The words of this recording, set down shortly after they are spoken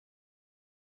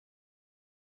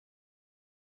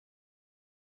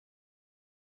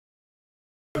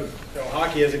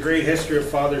hockey has a great history of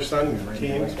father-son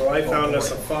teams. Well, I found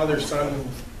us a father-son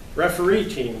referee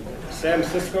team. Sam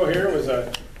Sisco here was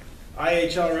a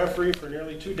IHL referee for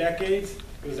nearly 2 decades.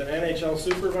 He was an NHL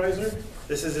supervisor.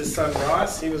 This is his son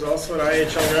Ross. He was also an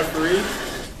IHL referee.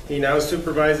 He now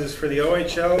supervises for the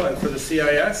OHL and for the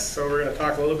CIS. So we're going to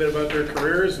talk a little bit about their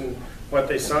careers and what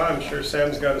they saw. I'm sure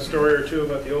Sam's got a story or two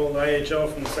about the old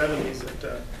IHL from the 70s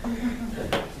that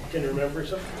can you remember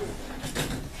something?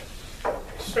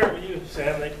 Start with you,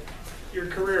 Sam. Like, your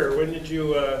career, when did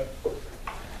you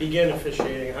begin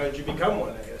officiating? How did you become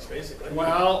one, I guess, basically?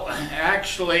 Well,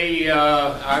 actually,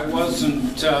 I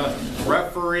wasn't,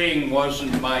 refereeing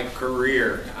wasn't my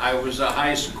career. I was a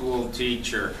high school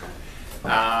teacher.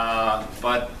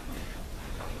 But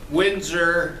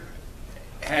Windsor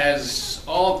has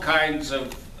all kinds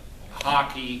of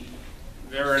hockey.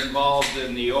 They're involved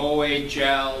in the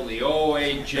OHL, the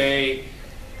OHA.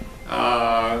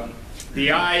 The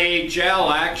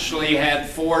IHL actually had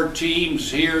 4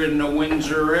 teams here in the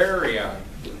Windsor area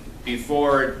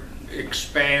before it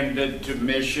expanded to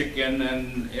Michigan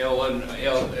and Illinois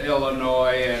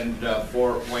and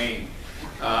Fort Wayne.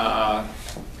 But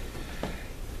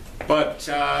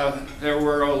there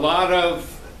were a lot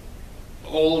of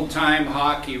old-time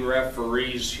hockey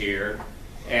referees here,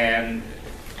 and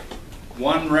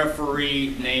one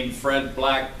referee named Fred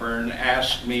Blackburn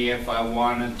asked me if I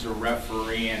wanted to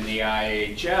referee in the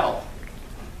IHL.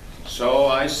 So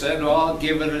I said, well, I'll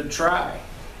give it a try.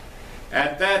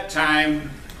 At that time,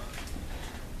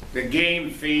 the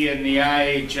game fee in the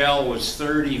IHL was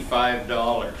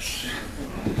 $35.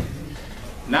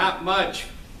 Not much,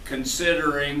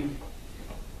 considering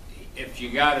if you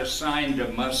got assigned to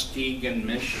Muskegon,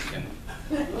 Michigan,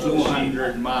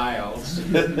 200 miles,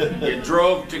 you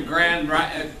drove to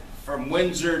from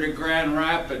Windsor to Grand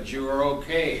Rapids, you were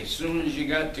okay. As soon as you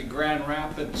got to Grand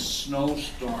Rapids,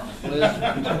 snowstorm,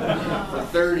 blizzard, for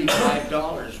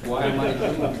 $35. Why am I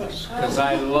doing this? Because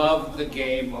I love the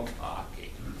game of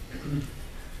hockey.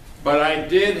 But I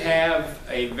did have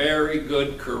a very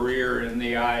good career in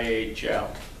the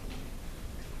IHL.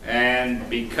 And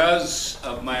because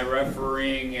of my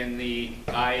refereeing in the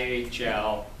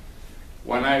IHL,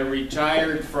 when I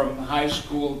retired from high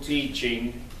school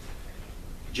teaching,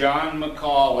 John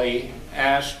McCauley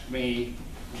asked me,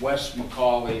 Wes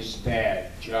McCauley's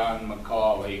dad, John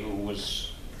McCauley,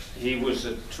 he was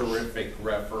a terrific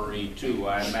referee too.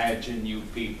 I imagine you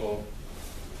people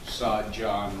saw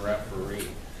John referee.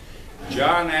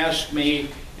 John asked me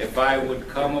if I would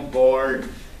come aboard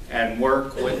and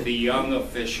work with the young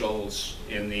officials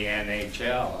in the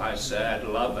NHL. I said, I'd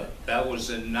love it. That was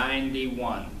in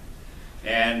 '91.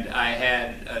 And I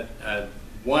had a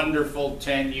wonderful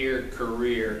 10-year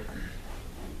career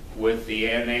with the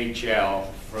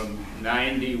NHL from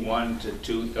 '91 to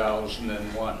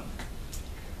 2001.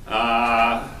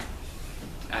 I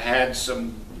had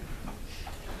some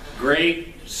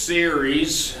great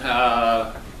series.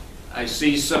 I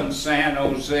see some San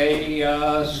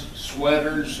Jose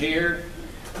sweaters here.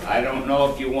 I don't know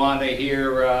if you want to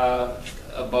hear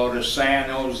about a San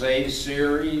Jose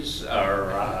series,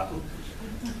 or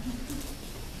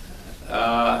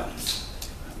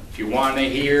if you want to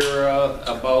hear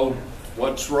about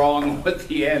what's wrong with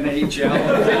the NHL.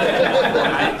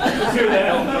 I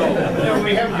don't know. No,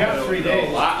 we haven't got 3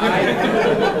 days.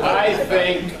 I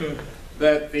think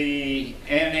that the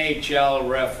NHL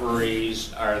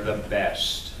referees are the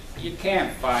best. You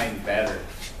can't find better.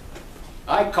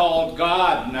 I called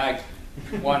God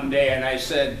one day and I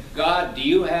said, God, do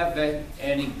you have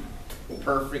any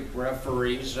perfect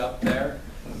referees up there?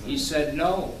 He said,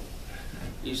 no.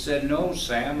 He said, no,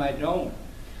 Sam, I don't.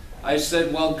 I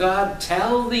said, well, God,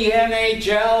 tell the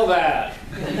NHL that.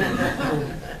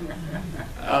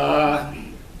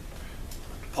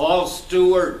 Paul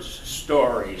Stewart's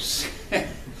stories.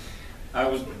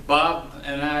 Bob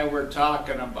and I were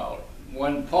talking about.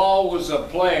 When Paul was a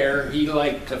player, he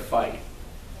liked to fight.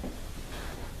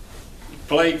 He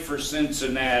played for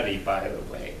Cincinnati, by the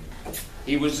way.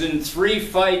 He was in 3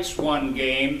 fights one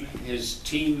game. His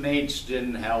teammates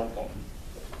didn't help him.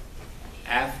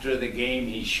 After the game,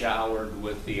 he showered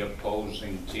with the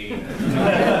opposing team.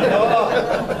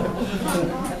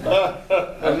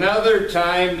 Another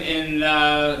time in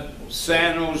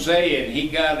San Jose, and he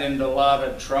got into a lot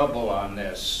of trouble on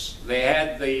this. They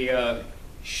had the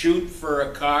shoot for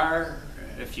a car.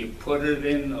 If you put it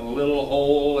in a little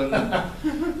hole in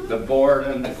the board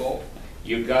and the goal,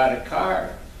 you got a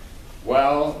car.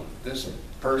 Well, this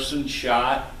person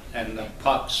shot and the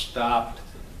puck stopped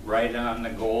right on the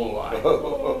goal line.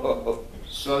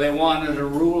 So they wanted a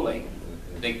ruling.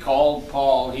 They called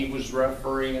Paul. He was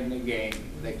refereeing the game.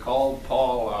 They called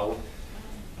Paul out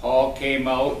Paul came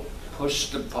out,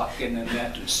 pushed the puck in the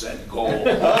net and said goal. Of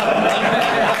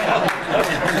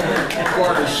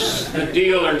course, the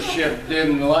dealership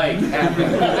didn't like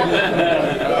having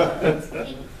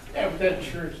Yeah, that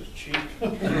insurance is cheap.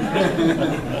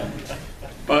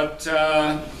 But,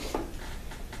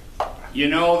 you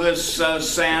know this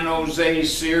San Jose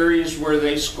series where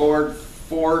they scored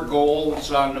 4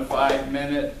 goals on the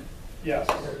 5-minute? Yes.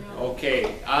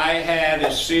 Okay, I had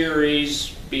a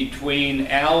series between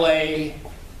LA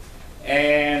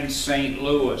and St.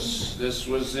 Louis. This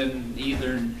was in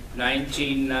either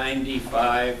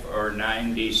 1995 or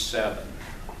 97.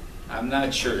 I'm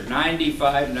not sure,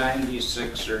 95,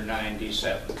 96, or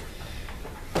 97.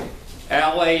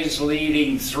 LA's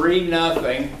leading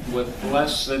 3-0 with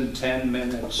less than 10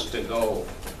 minutes to go.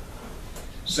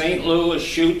 St. Louis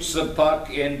shoots the puck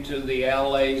into the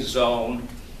LA zone.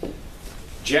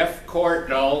 Jeff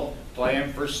Courtnall,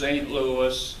 playing for St.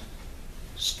 Louis,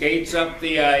 skates up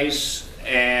the ice,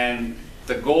 and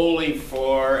the goalie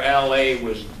for LA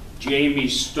was Jamie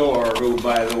Storr, who,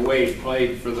 by the way,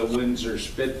 played for the Windsor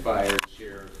Spitfires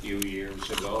here a few years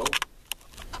ago.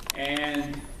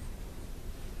 And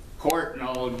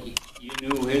Courtnall, you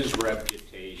knew his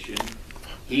reputation.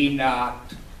 He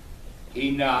knocked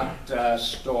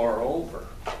Storr over.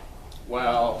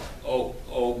 Well,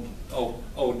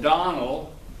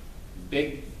 O'Donnell,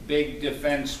 big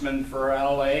defenseman for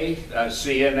LA. I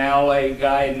see an LA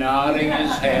guy nodding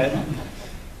his head.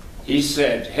 He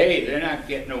said, hey, they're not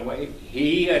getting away.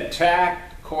 He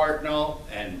attacked Courtnall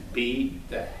and beat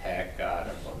the heck out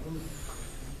of him.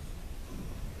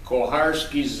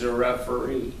 Koharski's the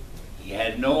referee. He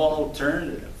had no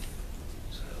alternative.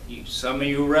 Some of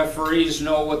you referees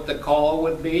know what the call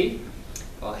would be.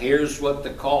 Well, here's what the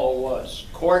call was.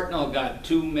 Courtnall got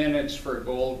 2 minutes for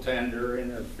goaltender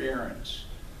interference.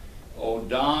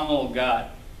 O'Donnell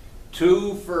got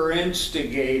 2 for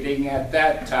instigating at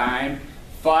that time,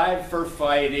 5 for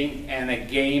fighting, and a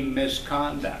game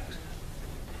misconduct.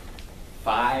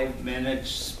 5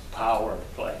 minutes power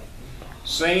play.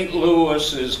 St.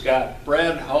 Louis has got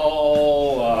Brett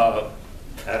Hull,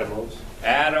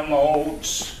 Adam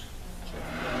Oates,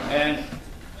 and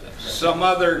some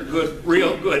other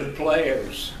real good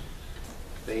players.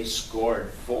 They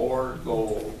scored 4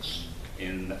 goals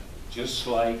just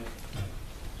like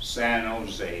San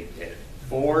Jose did.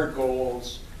 4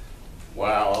 goals,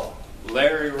 while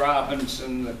Larry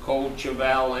Robinson, the coach of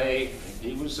LA,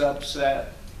 he was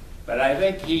upset. But I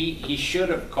think he should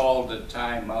have called a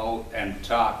timeout and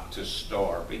talked to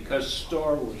Storr, because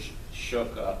Storr was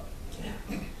shook up.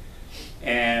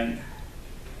 And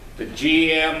the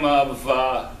GM of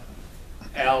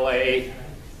LA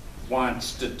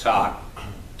wants to talk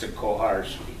to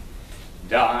Koharski.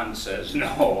 Don says,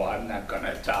 no, I'm not going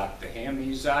to talk to him.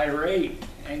 He's irate,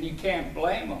 and you can't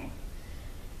blame him.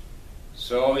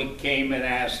 So he came and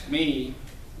asked me,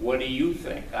 what do you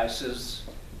think? I says,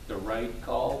 the right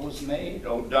call was made.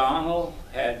 O'Donnell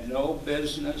had no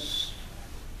business.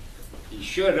 He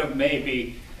should have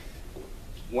maybe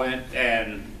went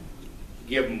and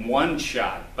given 1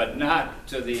 shot, but not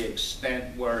to the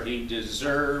extent where he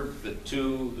deserved the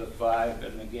 2, the 5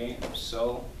 in the game.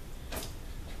 So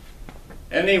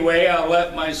anyway, I'll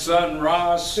let my son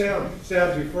Ross. Sam,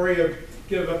 before you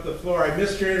give up the floor, I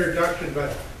missed your introduction,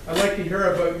 but I'd like to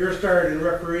hear about your start in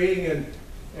refereeing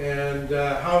and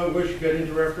how you wish you got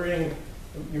into refereeing.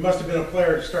 You must have been a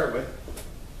player to start with.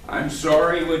 I'm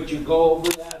sorry, would you go over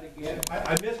that again?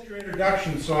 I missed your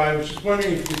introduction, so I was just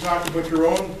wondering if you could talk about your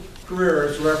own career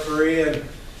as a referee and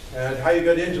how you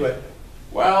got into it.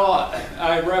 Well,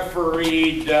 I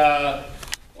refereed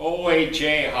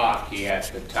OHA hockey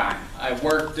at the time. I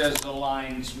worked as a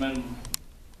linesman,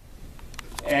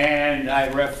 and I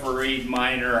refereed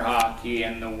minor hockey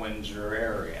in the Windsor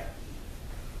area.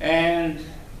 And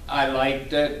I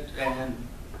liked it, and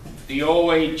the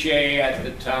OHA at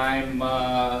the time,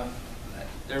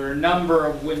 there were a number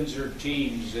of Windsor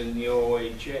teams in the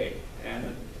OHA,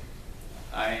 and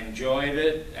I enjoyed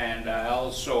it, and I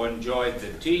also enjoyed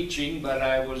the teaching, but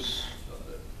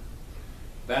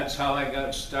that's how I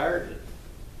got started.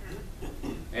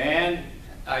 And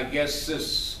I guess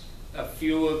a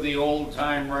few of the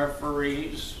old-time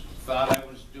referees thought I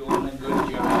was doing a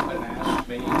good job and asked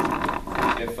me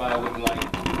if I would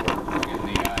like to work in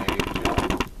the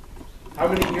IHL. How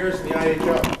many years in the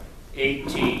IHL?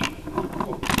 18.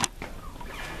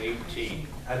 18.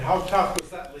 And how tough was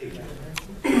that league?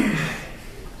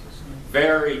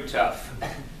 Very tough.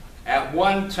 At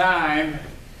one time,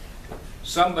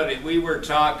 we were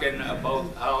talking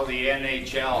about how the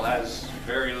NHL has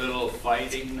very little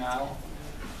fighting now.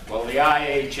 Well, the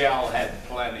IHL had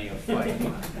plenty of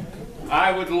fighting.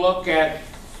 I would look at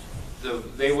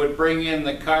they would bring in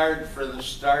the card for the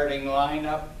starting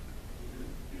lineup.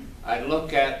 I'd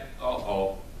look at,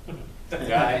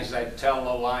 guys, I'd tell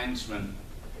the linesman,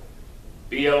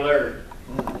 be alert.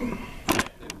 The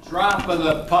drop of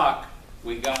the puck,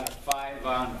 we got a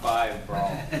 5-on-5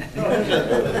 brawl.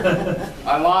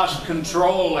 I lost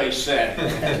control, they said.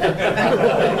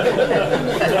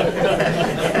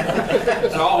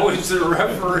 It's always the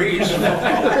referee's fault.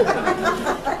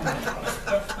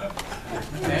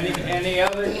 Any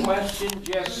other questions?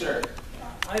 Yes, sir.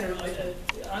 I don't know.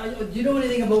 Do you know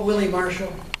anything about Willie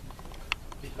Marshall?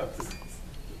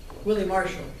 Willie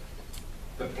Marshall.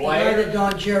 The The guy player? that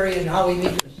Don Cherry and Howie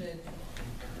Meeker said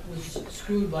was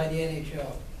screwed by the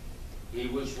NHL. He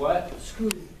was what?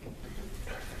 Screwed.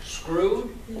 Screwed?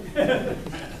 Do you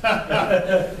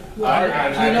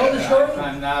know the story?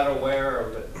 I'm not aware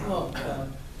of it. Oh,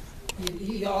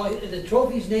 the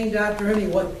trophy's named after him. He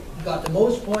got the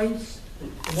most points,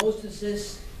 the most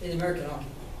assists in American hockey.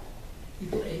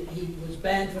 He was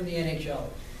banned from the NHL.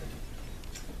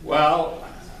 Well,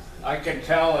 I can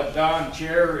tell a Don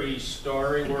Cherry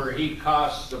story where he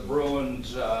cost the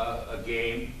Bruins a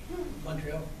game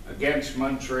Montreal. against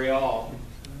Montreal.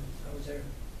 I was there.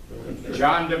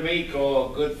 John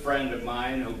D'Amico, a good friend of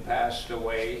mine who passed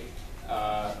away,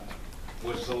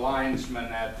 was the linesman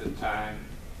at the time.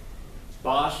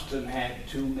 Boston had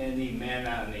too many men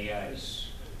on the ice.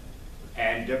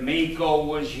 And D'Amico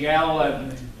was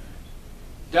yelling,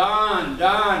 Don,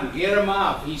 get him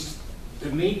up.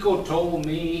 D'Amico told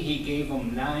me he gave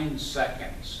him 9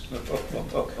 seconds.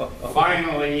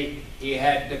 Finally, he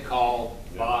had to call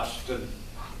Boston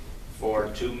for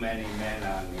too many men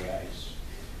on the ice.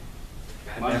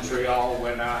 Montreal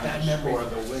went on to score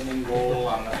the winning goal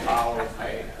on the power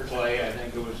play. I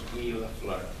think it was Guy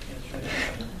Lafleur.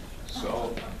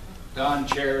 So, Don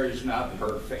Cherry's not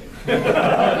perfect.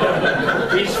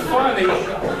 He's funny,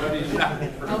 but he's not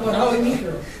perfect. How about Howie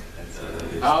Meeker?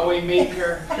 Howie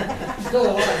Meeker,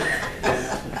 Still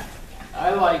alive.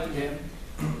 I liked him.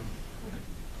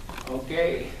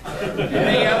 Okay.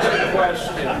 Any other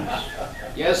questions?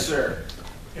 Yes, sir.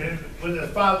 And with a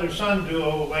father-son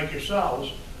duo like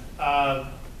yourselves,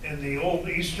 in the old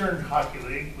Eastern Hockey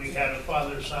League, we had a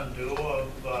father-son duo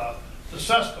of the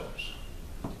Siscos.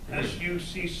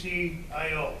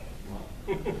 S-U-C-C-I-O.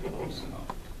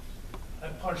 I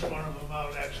punched one of them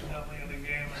out accidentally in the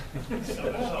game and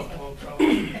got myself in a little trouble.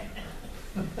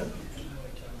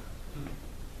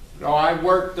 No, I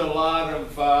worked a lot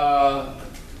of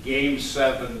Game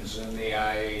 7s in the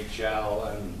IHL,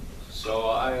 and so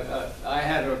I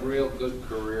had a real good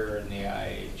career in the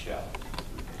IHL.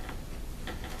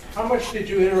 How much did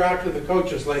you interact with the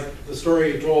coaches, like the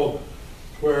story you told,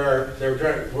 where they were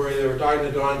talking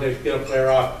to Don to get a player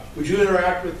off? Would you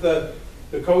interact with the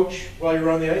coach while you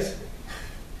were on the ice?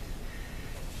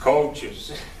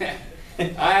 Coaches. I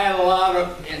had a lot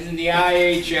of, in the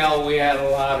IHL, we had a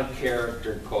lot of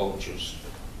character coaches.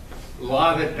 A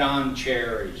lot of Don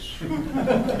Cherries.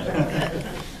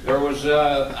 There was,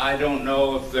 I don't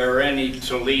know if there are any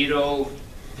Toledo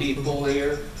people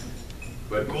here,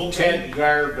 but Ted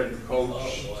Garvin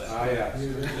coached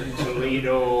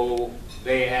Toledo.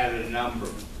 They had a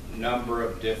number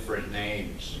of different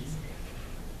names.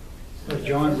 Was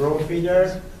John Brophy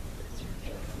there?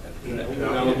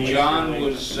 No, John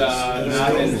was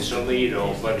not in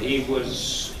Toledo, but he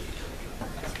was,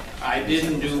 I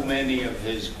didn't do many of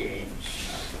his games.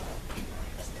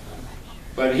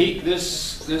 But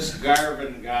this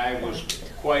Garvin guy was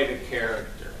quite a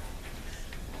character.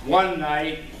 One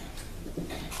night,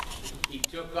 he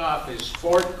took off his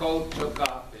sport coat, took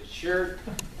off his shirt,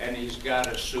 and he's got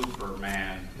a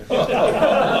Superman t-shirt.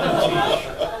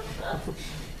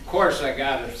 Of course, I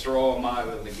got to throw him out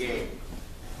of the game.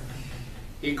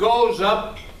 He goes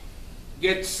up,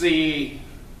 gets the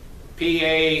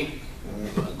PA,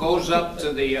 goes up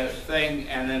to the thing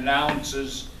and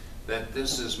announces that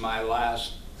this is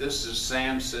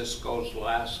Sam Sisco's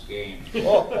last game.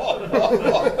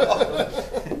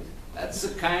 That's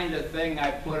the kind of thing I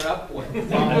put up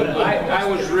with. I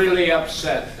was really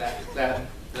upset that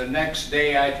the next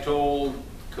day I told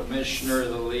Commissioner of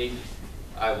the League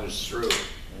I was through.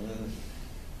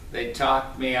 They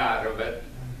talked me out of it.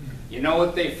 You know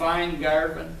what they fined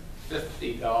Garvin?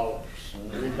 $50.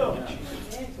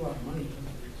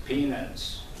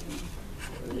 Peanuts.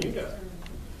 There you go.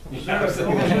 Gus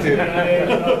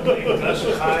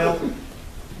Kyle.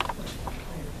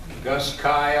 Gus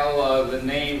Kyle, the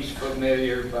name's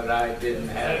familiar, but I didn't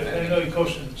have I know any. he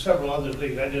coached in several other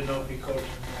leagues. I didn't know if he coached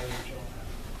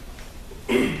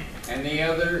in the Any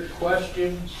other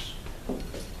questions?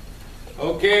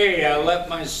 Okay, I'll let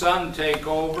my son take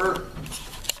over.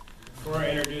 Before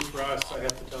I introduce Ross, I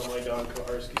have to tell my Don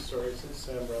Koharski story since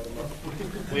Sam brought him up.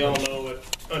 We all know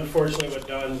unfortunately, what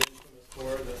Don's infamous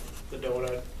for, the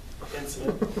donut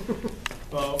incident.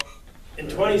 Well, in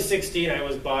 2016, I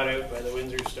was bought out by the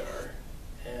Windsor Star,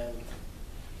 and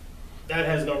that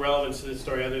has no relevance to this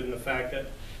story other than the fact that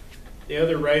the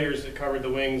other writers that covered the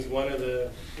Wings, one of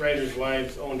the writers'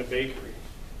 wives owned a bakery.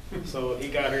 So he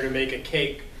got her to make a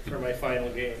cake for my final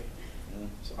game.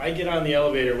 So I get on the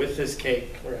elevator with this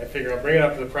cake, where I figure I'll bring it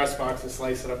up to the press box and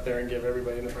slice it up there and give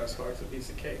everybody in the press box a piece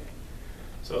of cake.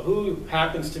 So who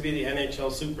happens to be the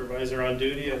NHL supervisor on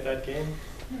duty at that game?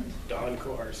 Don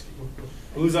Koharski.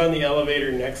 Who's on the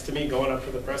elevator next to me going up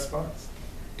to the press box?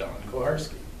 Don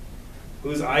Koharski.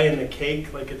 Who's eyeing the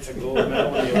cake like it's a gold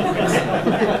medal in the Olympics?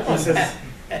 He says,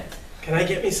 "Can I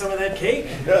get me some of that cake?"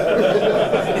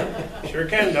 "Sure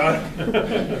can, Don."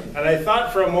 And I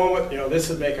thought for a moment, this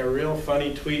would make a real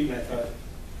funny tweet, and I thought,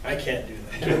 I can't do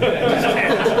that. I just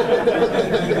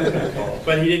can't.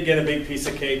 But he did get a big piece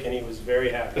of cake, and he was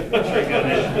very happy. I'm sure he got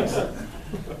that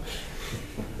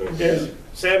piece. As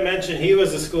Sam mentioned, he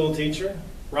was a school teacher.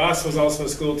 Ross was also a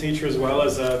school teacher as well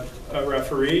as a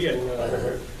referee. And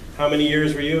how many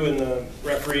years were you in the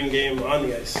refereeing game on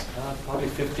the ice? Probably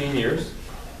 15 years.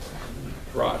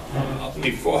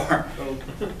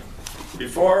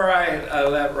 Before I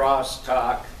let Ross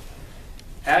talk,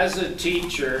 as a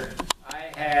teacher,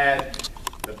 I had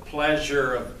the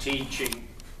pleasure of teaching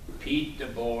Pete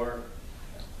DeBoer,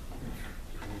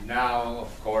 who now,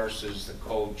 of course, is the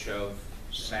coach of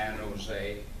San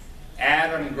Jose.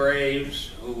 Adam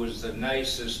Graves, who was the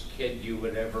nicest kid you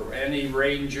would ever, any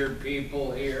Ranger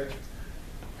people here?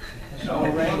 No,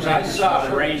 I saw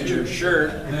a Ranger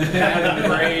shirt. Adam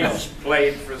Graves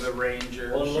played for the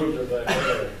Rangers.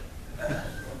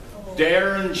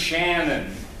 Darren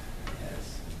Shannon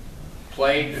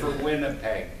played for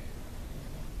Winnipeg.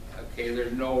 Okay,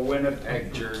 there's no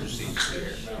Winnipeg jerseys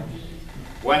here.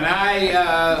 When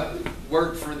I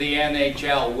worked for the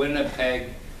NHL,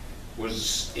 Winnipeg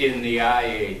was in the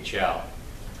IHL.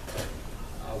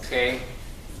 Okay,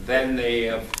 then they,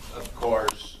 of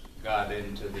course, got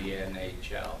into the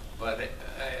NHL. But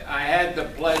I had the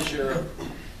pleasure.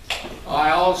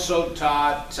 I also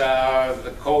taught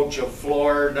the coach of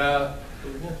Florida,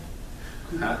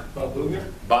 Bob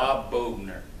Bugner? Bob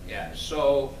Bugner. Yeah.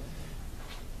 So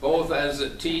both as a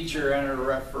teacher and a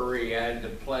referee, I had the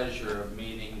pleasure of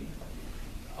meeting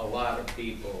a lot of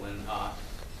people in hockey.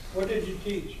 What did you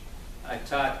teach? I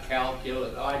taught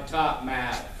calculus. I taught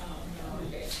math.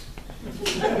 Okay.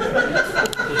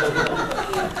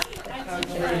 I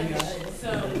teach French,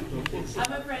 so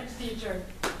I'm a French teacher.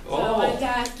 So I wanted to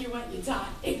ask you what you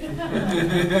taught.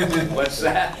 What's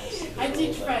that? I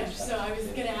teach French, so I was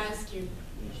going to ask you.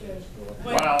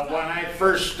 Well, when I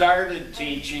first started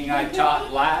teaching, I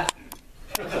taught Latin.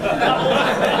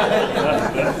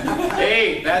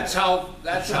 Hey, that's how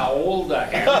old I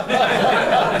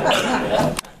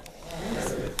am.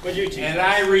 What'd you teach? And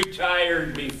I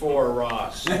retired before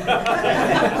Ross. My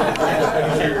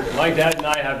dad and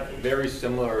I have very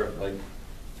similar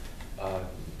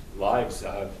lives.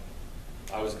 I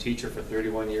was a teacher for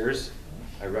 31 years.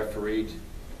 I refereed,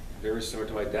 very similar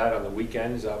to my dad. On the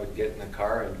weekends, I would get in the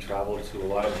car and travel to a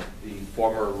lot of the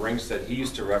former rinks that he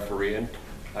used to referee in.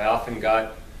 I often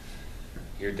got,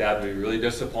 "Your dad would be really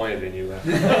disappointed in you." A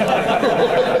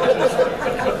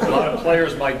lot of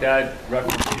players my dad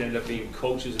refereed ended up being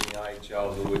coaches in the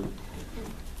IHL who would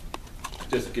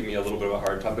just give me a little bit of a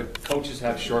hard time. But coaches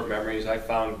have short memories. I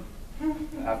found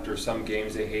after some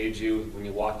games they hated you. When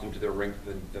you walked into the rink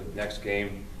the next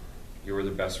game, you were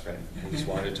their best friend. They just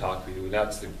wanted to talk to you. And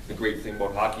that's the great thing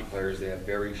about hockey players. They have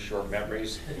very short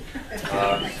memories.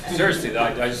 Seriously,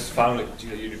 I just found that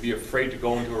you'd be afraid to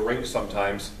go into a rink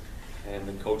sometimes, and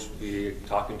the coach would be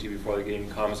talking to you before the game,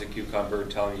 calm as a cucumber,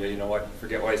 telling you, "You know what,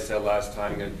 forget what I said last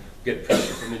time. I'm going to get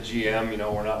pressure from the GM,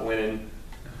 we're not winning.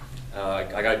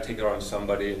 I got to take it on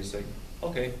somebody." And it's like,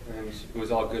 okay, and it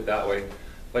was all good that way.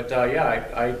 But yeah,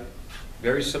 I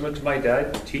very similar to my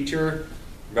dad, teacher,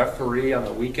 referee on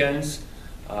the weekends.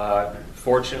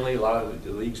 Fortunately, a lot of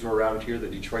the leagues were around here. The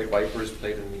Detroit Vipers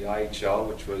played in the IHL,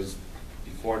 which was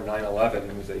before 9/11.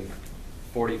 It was a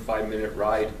 45-minute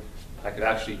ride. I could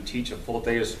actually teach a full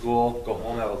day of school, go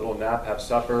home, have a little nap, have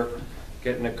supper,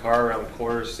 get in the car around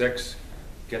 5:45,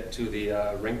 get to the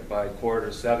rink by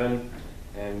 6:45,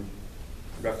 and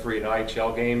referee an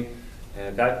IHL game. And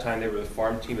at that time, they were the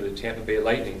farm team of the Tampa Bay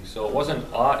Lightning. So it wasn't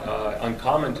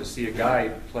uncommon to see a guy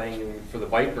playing for the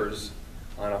Vipers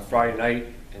on a Friday night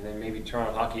and then maybe turn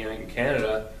on hockey night in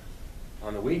Canada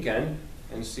on the weekend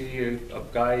and see a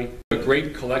guy, a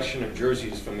great collection of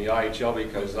jerseys from the IHL,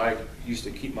 because I used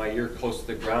to keep my ear close to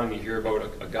the ground. You hear about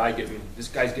a guy this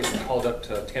guy's getting called up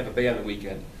to Tampa Bay on the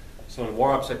weekend. So in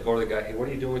warm-ups, I'd go to the guy, hey, what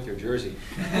are you doing with your jersey?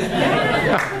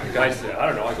 The guy said, I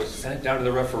don't know. I go, send it down to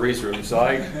the referee's room. So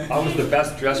I was the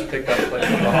best dressed pickup player,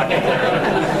 the hockey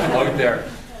player out there.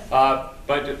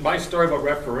 But my story about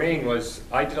refereeing was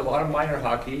I did a lot of minor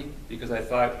hockey because I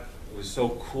thought it was so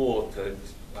cool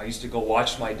I used to go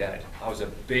watch my dad. I was a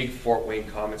big Fort Wayne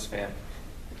Comets fan.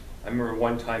 I remember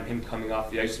one time him coming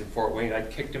off the ice in Fort Wayne, I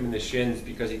kicked him in the shins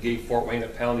because he gave Fort Wayne a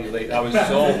penalty late. I was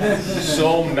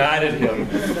so mad at him.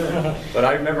 But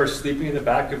I remember sleeping in the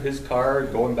back of his car,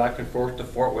 going back and forth to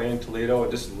Fort Wayne and Toledo,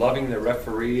 and just loving the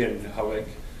referee and how I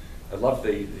loved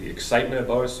the excitement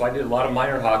about it. So I did a lot of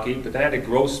minor hockey, but then I had a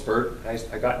growth spurt. I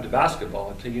got into basketball.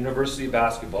 I played university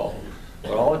basketball.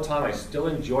 But all the time, I still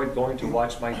enjoyed going to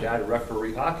watch my dad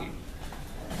referee hockey.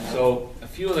 So a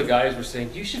few of the guys were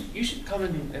saying, you should come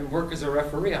and work as a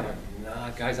referee. I'm like,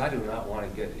 nah, guys, I do not want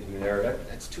to get in there.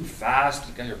 That's too fast.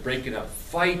 You guys are breaking up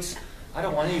fights. I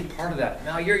don't want any part of that.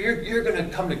 Now you're going to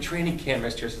come to training camp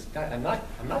next year. I says, guys, I'm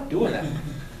not doing that.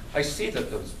 I see that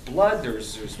there's blood,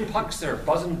 there's pucks that are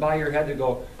buzzing by your head to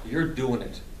go, you're doing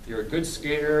it. You're a good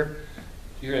skater.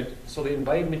 So they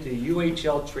invited me to the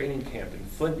UHL training camp in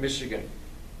Flint, Michigan.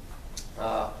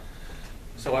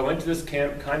 So I went to this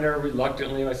camp kind of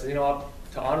reluctantly. I said, you know,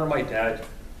 to honor my dad,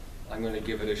 I'm going to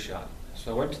give it a shot.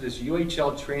 So I went to this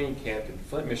UHL training camp in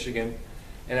Flint, Michigan,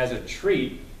 and as a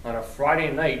treat, on a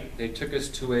Friday night, they took us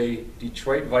to a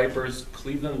Detroit Vipers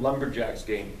Cleveland Lumberjacks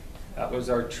game. That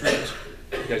was our treat,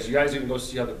 because you guys can go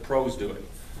see how the pros do it.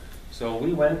 So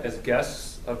we went as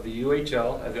guests of the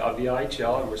UHL, of the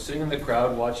IHL, and we're sitting in the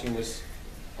crowd watching this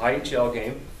IHL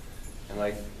game, and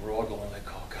we're all going like,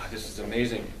 oh God, this is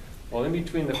amazing. Well, in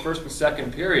between the first and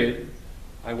second period,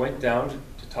 I went down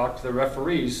to talk to the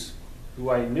referees, who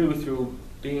I knew through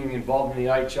being involved in the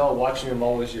IHL, watching them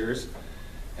all those years.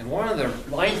 And one of the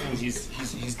linesmen,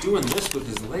 he's doing this with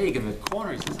his leg in the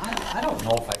corner. He says, I don't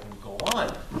know if I can go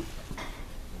on.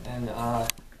 And I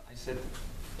said,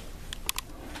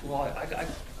 well,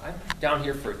 I'm down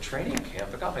here for a training camp.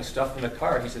 I got my stuff in the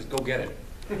car. He says, go get it.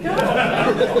 I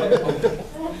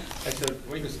said,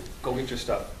 well, you just go get your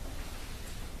stuff.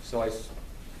 So I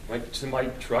went to my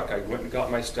truck. I went and got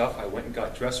my stuff. I went and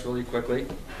got dressed really quickly.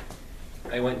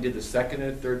 I went and did the second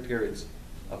and third periods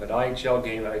of an IHL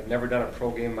game. I'd never done a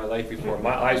pro game in my life before.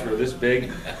 My eyes were this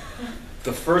big.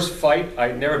 The first fight,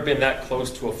 I'd never been that close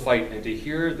to a fight, and to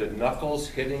hear the knuckles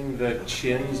hitting the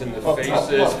chins and the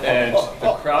faces and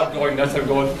the crowd going nuts, I'm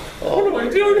going, what am I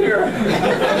doing here?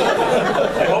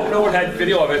 I hope no one had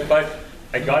video of it, but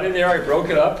I got in there, I broke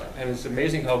it up, and it's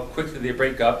amazing how quickly they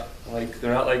break up.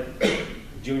 They're not like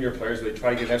junior players where they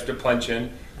try to get an extra punch in.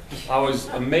 I was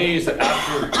amazed that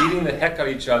after beating the heck out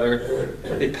of each other,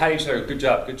 they pat each other, good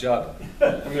job, good job.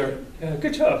 I'm there, yeah,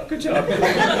 good job, good job.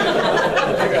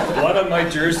 I got blood on my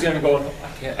jersey, I'm going,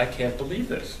 I can't believe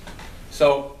this.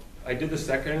 So I did the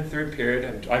second and third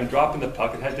period, I'm dropping the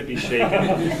puck, it had to be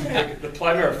shaken. The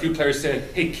player, a few players said,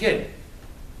 hey kid,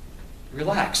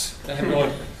 relax. And I'm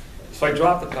going, so I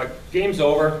dropped the puck, game's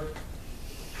over,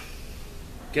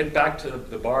 get back to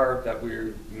the bar that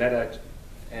we met at,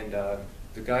 and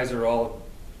the guys are all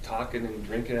talking and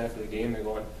drinking after the game. They're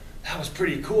going, that was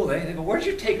pretty cool, eh? They go, where'd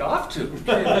you take off to?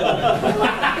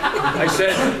 I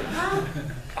said,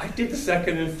 I did the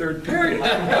second and third period.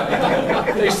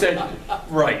 They said,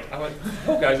 right. I went,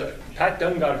 oh guys, Pat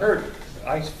Dunn got hurt.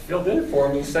 I filled in for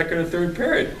him in the second and third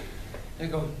period. They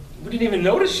go, we didn't even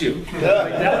notice you. My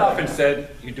dad often said,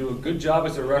 you do a good job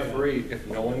as a referee if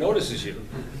no one notices you.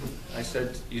 I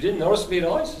said, you didn't notice me at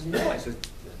all? He says, no. I said,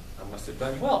 I must have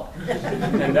done well.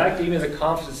 And that gave me the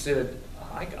confidence to say that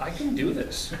I can do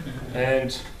this.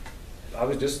 And I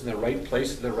was just in the right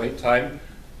place at the right time.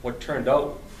 What turned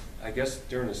out, I guess,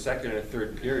 during the second and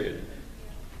third period,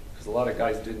 because a lot of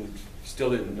guys still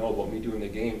didn't know about me doing the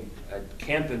game. At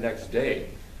camp the next day,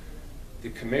 the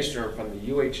commissioner from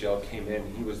the UHL came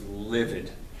in. He was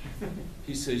livid.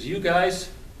 He says, you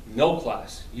guys, no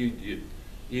class.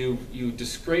 You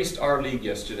disgraced our league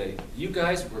yesterday. You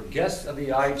guys were guests of the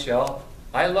IHL.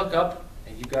 I look up,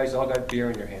 and you guys all got beer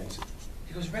in your hands.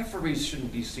 He goes, referees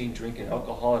shouldn't be seen drinking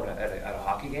alcohol at a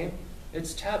hockey game.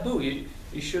 It's taboo.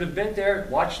 You should have been there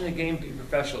watching the game, be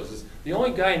professional. Says, the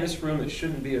only guy in this room that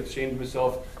shouldn't be ashamed of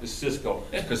himself is Sisco,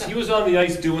 because he was on the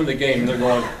ice doing the game, and they're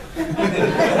going,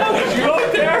 was you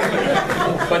out there?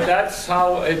 But that's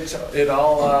how it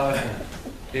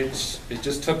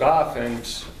just took off,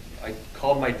 and I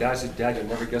called my dad. I said, Dad, you'll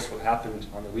never guess what happened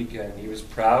on the weekend. He was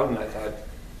proud, and I thought,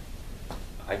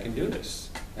 I can do this.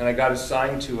 And I got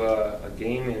assigned to a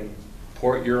game in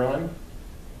Port Huron,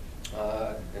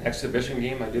 an exhibition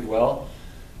game. I did well.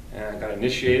 And I got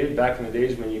initiated back in the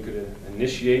days when you could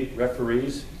initiate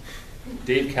referees.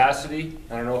 Dave Cassidy,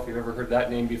 I don't know if you've ever heard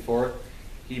that name before.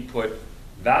 He put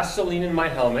Vaseline in my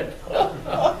helmet.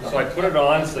 So I put it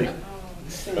on, it's like,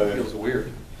 this thing feels weird.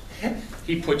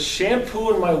 He put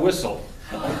shampoo in my whistle.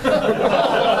 When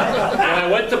I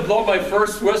went to blow my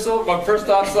first whistle, my first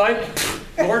offside,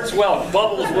 Lord's well,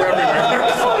 bubbles were everywhere.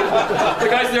 The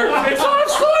guy's there, it's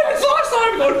offside, it's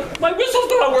offside. I'm going, my whistle's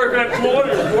not working. I'm blowing,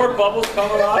 there's more bubbles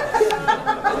coming off.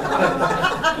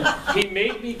 He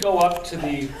made me go up to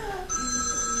the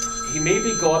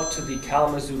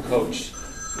Kalamazoo coach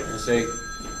and say,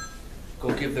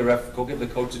 go give the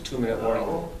coach a 2-minute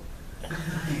warning.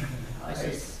 I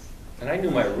says, and I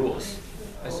knew my rules.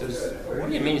 I says, what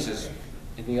do you mean? He says,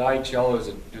 in the IHL is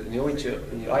a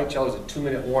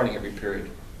 2-minute warning every period.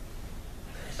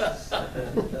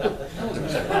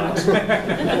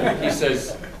 He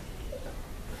says,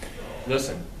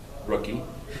 listen, rookie,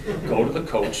 go to the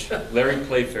coach, Larry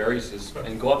Playfair, he says,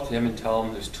 and go up to him and tell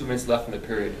him there's 2 minutes left in the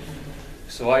period.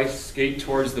 So I skate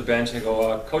towards the bench and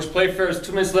go, Coach Playfair, there's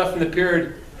 2 minutes left in the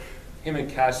period. Him and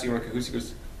Cassie were in cahoots. He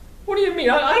goes, what do you mean?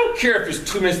 I don't care if there's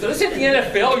 2 minutes. This ain't the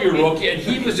NFL, you rookie. And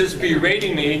he was just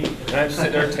berating me. And I'm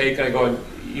sitting there taking, I go,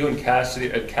 you and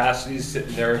Cassidy's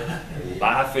sitting there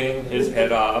laughing his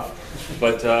head off.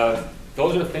 But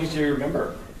those are the things you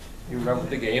remember. You remember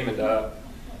the game. And I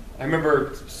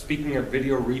remember, speaking of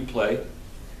video replay,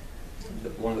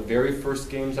 one of the very first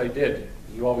games I did,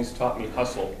 you always taught me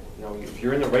hustle. You know, if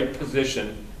you're in the right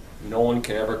position, no one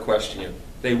can ever question you.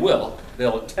 They will.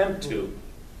 They'll attempt to.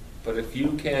 But if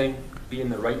you can be in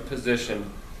the right position,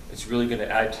 it's really going to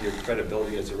add to your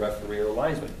credibility as a referee or a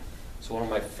linesman. So one of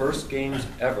my first games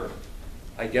ever,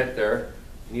 I get there,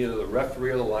 and either the referee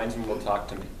or the linesman will talk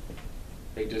to me.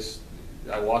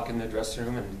 I walk in the dressing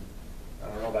room, and I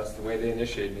don't know, that's the way they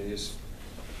initiate me. They just,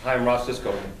 hi, I'm Ross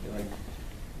Sisco.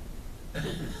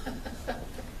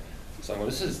 So I'm going,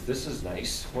 this is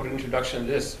nice. What an introduction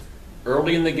to this.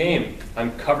 Early in the game,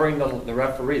 I'm covering the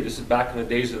referee. This is back in the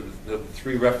days of the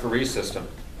 3-referee system,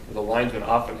 where the linesman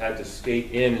often had to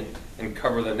skate in and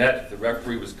cover the net if the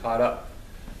referee was caught up.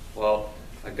 Well,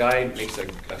 a guy makes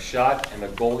a shot, and the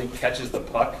goalie catches the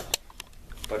puck,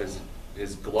 but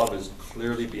his glove is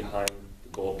clearly behind the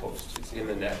goalpost. It's in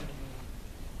the net.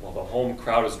 Well, the home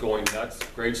crowd is going nuts.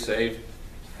 Great save.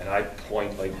 And I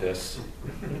point like this.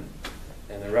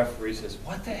 And the referee says,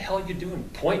 what the hell are you doing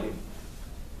pointing?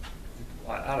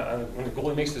 When the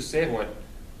goalie makes the save, I went,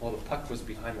 well, the puck was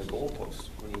behind the goalpost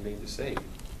when he made the save.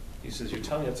 He says, you're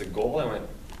telling me that's a goal? I went,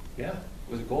 yeah, it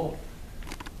was a goal.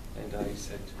 And he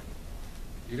said,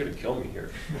 you're going to kill me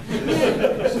here. He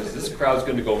says, this crowd's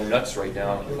going to go nuts right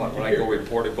now when I go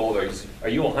report a goal there. He says, are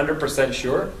you 100%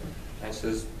 sure? I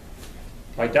says,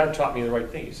 my dad taught me the right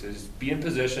thing. He says, be in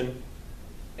position,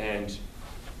 and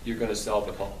you're going to solve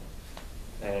it all.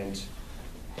 And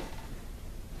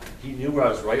he knew where I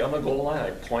was right on the goal line.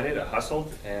 I pointed, I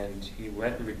hustled, and he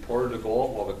went and reported a goal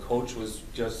while the coach was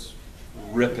just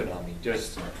ripping on me.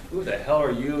 Just, who the hell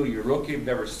are you? You're a rookie, I've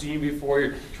never seen you before.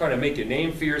 You're trying to make a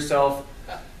name for yourself.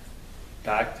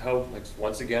 Back how, like,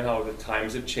 once again, how the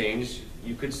times have changed.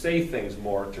 You could say things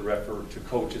more to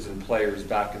coaches and players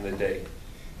back in the day.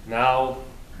 Now,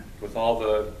 with all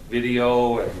the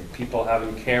video and people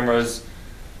having cameras,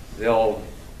 they'll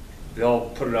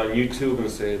put it on YouTube and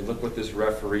say, look what this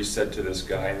referee said to this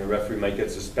guy, and the referee might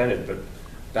get suspended. But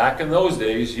back in those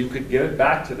days, you could give it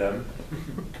back to them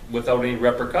without any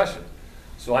repercussion.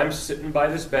 So I'm sitting by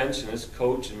this bench, and this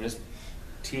coach and this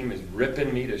team is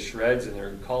ripping me to shreds, and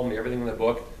they're calling me everything in the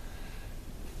book.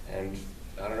 And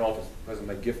I don't know if it was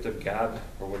my gift of gab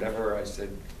or whatever. I said,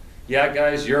 yeah,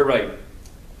 guys, you're right.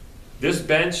 This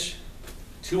bench,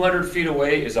 200 feet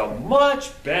away, is a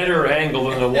much better angle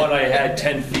than the one I had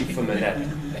 10 feet from the net.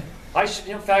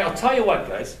 In fact, I'll tell you what,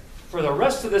 guys. For the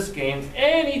rest of this game,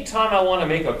 anytime I want to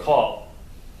make a call,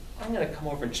 I'm going to come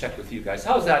over and check with you guys.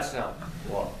 How's that sound?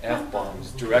 Well,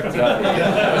 F-bombs directed at me.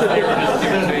 They were just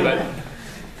giving to me, but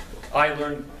I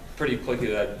learned pretty quickly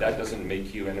that that doesn't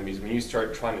make you enemies. When you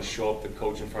start trying to show up the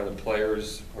coach in front of the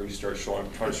players, or you start trying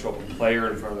to show up a player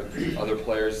in front of the other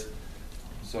players,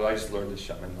 so I just learned to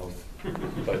shut my mouth.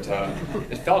 But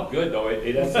it felt good, though.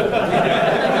 It has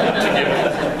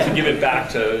to give it back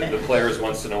to the players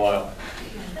once in a while.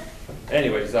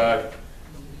 Anyways, I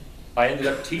ended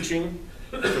up teaching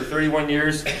for 31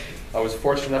 years. I was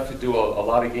fortunate enough to do a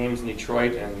lot of games in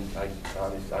Detroit, and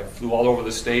I flew all over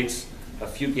the States. A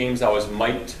few games I was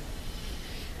mic'd.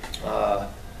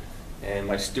 And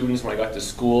my students, when I got to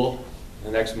school,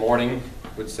 The next morning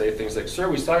would say things like, "Sir,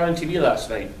 we saw you on TV last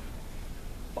night."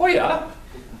 "Oh yeah?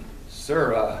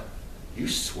 Sir, you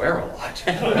swear a lot."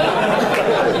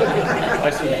 I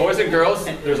said, "Boys and girls,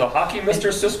 there's a hockey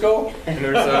Mr. Sisco, and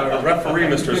there's a referee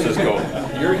Mr.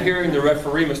 Sisco. You're hearing the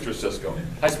referee Mr. Sisco."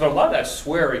 I said, "But a lot of that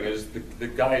swearing is the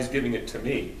guy's giving it to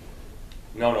me."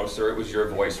 "No, no, sir, it was your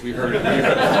voice. We heard it."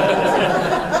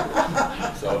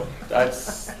 So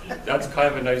that's kind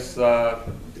of a nice,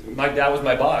 my dad was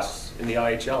my boss in the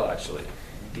IHL, actually.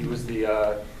 He was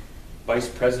the vice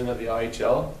president of the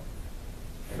IHL.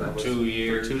 For 2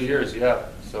 years. For 2 years, yeah.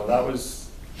 So that was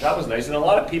nice. And a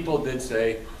lot of people did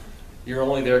say, "You're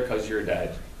only there because you're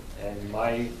dad." And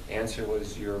my answer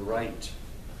was, "You're right."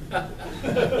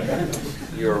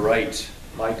 You're right.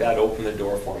 My dad opened the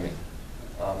door for me.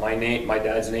 My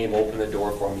dad's name opened the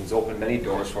door for me. He's opened many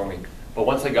doors for me. But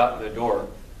once I got in the door,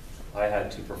 I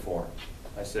had to perform.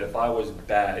 I said, if I was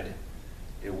bad,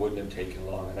 it wouldn't have taken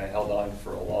long. And I held on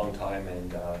for a long time,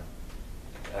 and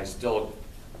I still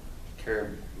carry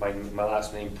my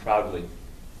last name proudly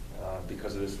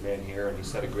because of this man here. And he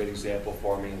set a great example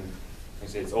for me. And I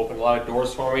say it's opened a lot of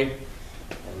doors for me.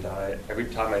 And every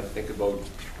time I think about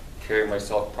carrying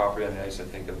myself properly on the ice, I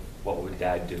think of what would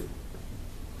Dad do.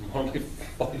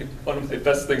 One of the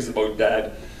best things about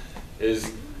Dad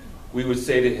is we would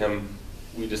say to him,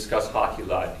 we discuss hockey a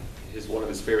lot. One of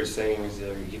his favorite sayings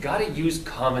is, "You got to use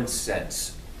common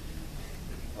sense."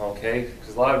 Okay?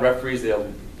 Because a lot of referees,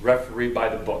 they'll referee by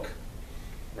the book,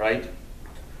 right?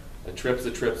 A trip's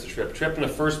a trip's a trip. Trip in the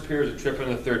first period is a trip in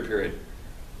the third period.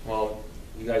 Well,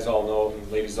 you guys all know, and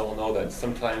ladies all know, that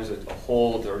sometimes a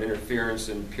hold or an interference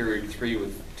in period 3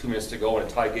 with 2 minutes to go in a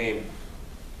tie game,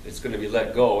 it's going to be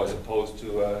let go as opposed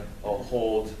to a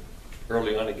hold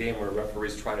early on a game where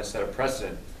referees try to set a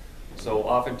precedent. So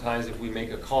oftentimes if we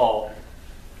make a call,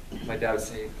 my dad would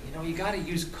say, you got to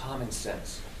use common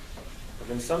sense. But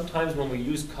then sometimes when we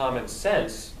use common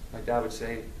sense, my dad would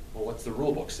say, well, what's the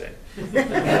rule book say? So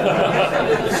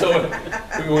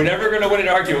we're never going to win an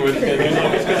argument with him. He's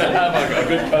always going to have a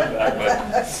good comeback.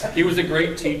 But he was a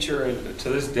great teacher, and to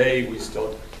this day we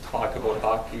still talk about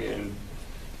hockey. And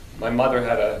my mother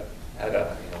had a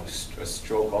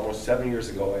stroke almost 7 years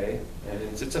ago, and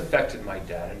it's affected my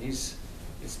dad, and it's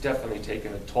definitely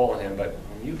taken a toll on him. But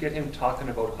when you get him talking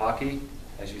about hockey,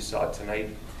 as you saw tonight,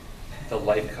 the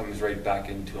life comes right back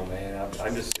into him, and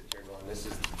I'm just sitting here going, this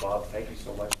is, Bob, thank you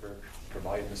so much for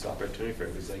providing this opportunity for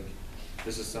him. It's like,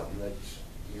 this is something that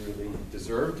you really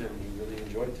deserved and you really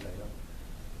enjoyed tonight. Huh?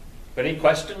 But any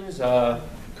questions,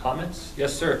 comments?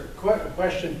 Yes, sir.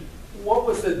 Question. What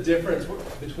was the difference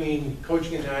between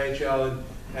coaching in the IHL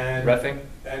and Reffing?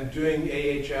 And doing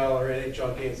AHL or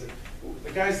NHL games?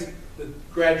 The guys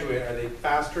that graduate, are they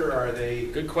faster, or are they?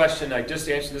 Good question. I just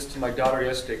answered this to my daughter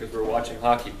yesterday because we were watching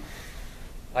hockey.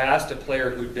 I asked a player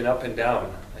who'd been up and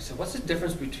down. I said, what's the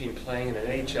difference between playing in an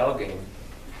NHL game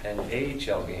and an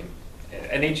AHL game?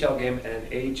 An NHL game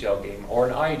and an AHL game, or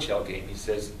an IHL game? He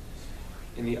says,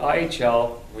 in the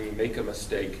IHL, when you make a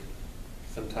mistake,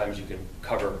 sometimes you can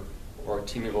cover, or a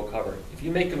teammate will cover. If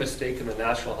you make a mistake in the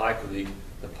National Hockey League,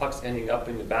 the puck's ending up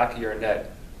in the back of your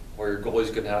net, or your goalie's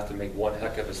going to have to make one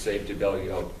heck of a save to bail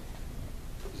you out.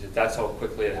 He said, that's how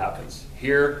quickly it happens.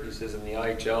 Here, he says, in the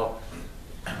IHL,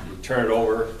 you turn it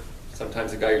over.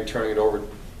 Sometimes the guy you're turning it over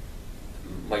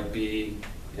might be,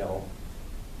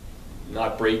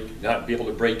 not be able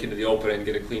to break into the open and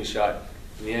get a clean shot.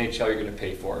 In the NHL, you're going to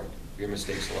pay for your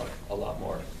mistakes a lot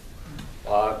more.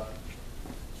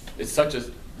 It's such a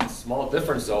small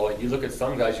difference, though. Like, you look at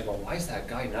some guys, you go, why is that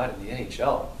guy not in the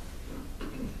NHL?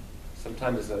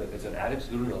 Sometimes it's an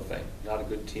attitudinal thing. Not a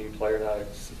good team player,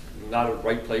 not a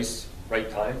right place, right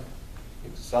time.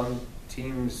 Some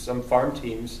teams, some farm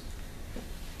teams,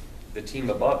 the team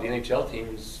above, the NHL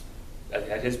teams,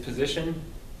 at his position,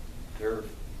 they're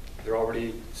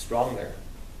already strong there.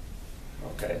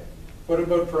 Okay. What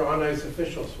about for on-ice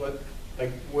officials?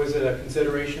 Was it a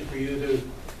consideration for you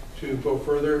to go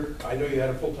further? I know you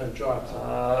had a full-time job.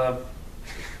 So.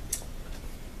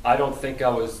 I don't think I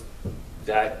was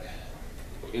that.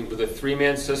 With a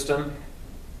 3-man system,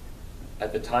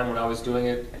 at the time when I was doing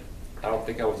it, I don't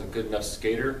think I was a good enough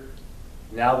skater.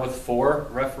 Now with 4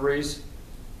 referees,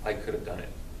 I could have done it.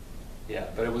 Yeah,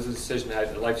 but it was a decision,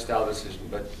 a lifestyle decision.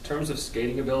 But in terms of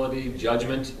skating ability,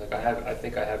 judgment, I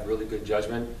think I have really good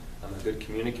judgment. I'm a good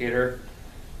communicator.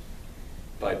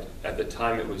 But at the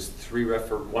time, it was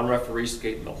 1 referee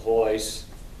skating the whole ice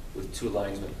with 2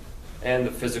 linesmen. And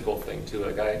the physical thing too.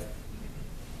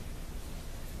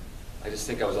 I just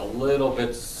think I was a little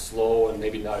bit slow and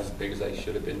maybe not as big as I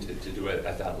should have been to do it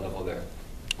at that level there.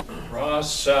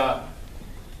 Ross,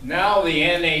 Now the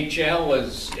NHL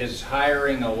is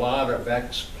hiring a lot of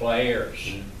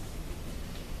ex-players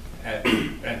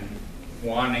and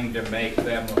wanting to make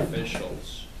them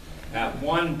officials. At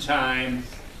one time,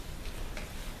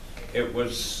 it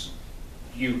was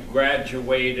you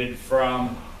graduated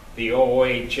from the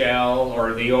OHL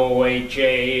or the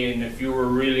OHA, and if you were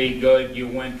really good, you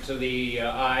went to the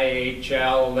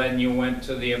IHL, then you went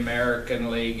to the American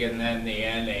League, and then the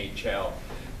NHL.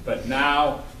 But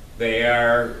now they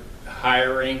are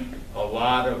hiring a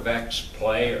lot of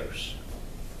ex-players.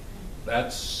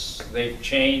 They've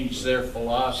changed their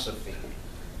philosophy.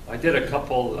 I did a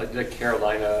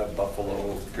Carolina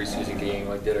Buffalo preseason game.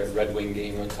 I did a Red Wing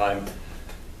game one time.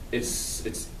 It's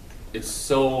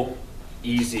so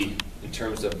easy in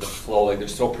terms of the flow. Like, they're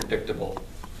so predictable.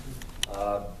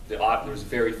 There's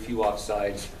very few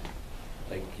offsides.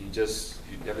 Like,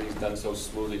 everything's done so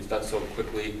smoothly. It's done so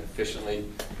quickly, efficiently,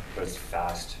 but it's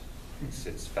fast.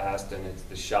 It's fast, and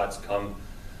the shots come.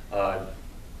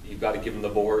 You've got to give them the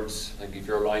boards. Like, if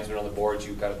you're a linesman on the boards,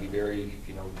 you've got to be very,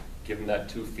 give them that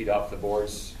 2 feet off the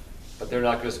boards. But they're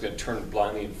not just going to turn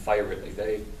blindly and fire it.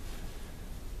 Like,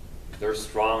 they're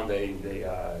strong. They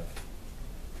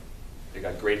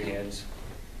got great hands.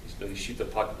 They shoot the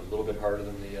puck a little bit harder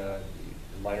than the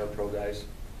minor pro guys.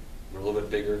 They're a little bit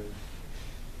bigger.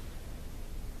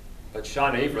 But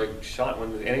Sean Avery,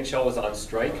 when the NHL was on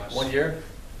strike one year,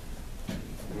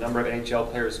 a number of NHL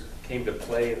players came to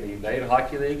play in the United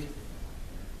Hockey League.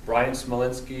 Brian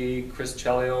Smolinski, Chris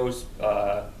Chelios,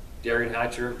 Darian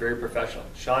Hatcher, very professional.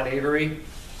 Sean Avery,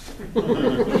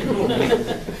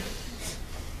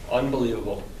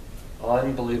 unbelievable.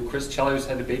 Chris Chelios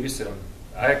had to babysit him.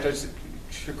 I said,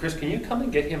 Chris, can you come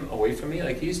and get him away from me?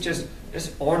 Like, he's just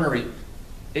ornery,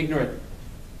 ignorant.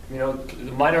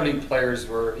 The minor league players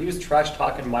he was trash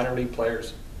talking minor league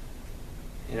players.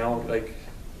 Like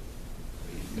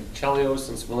Chelios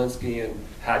and Smolinski and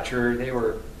Hatcher, they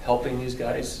were helping these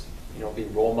guys,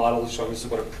 being role models, showing this is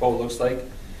what a pro looks like.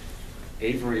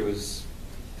 Avery was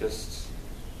just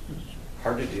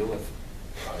hard to deal with.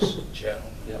 Yeah.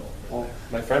 Well,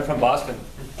 my friend from Boston.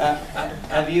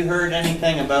 Have you heard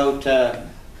anything about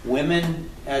women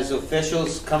as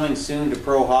officials coming soon to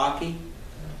pro hockey?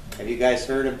 Have you guys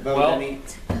heard about any?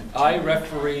 I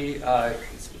referee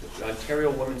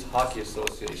Ontario Women's Hockey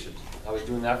Association. I was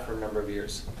doing that for a number of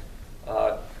years.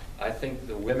 I think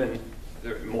the women,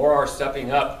 more are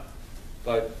stepping up,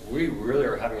 but we really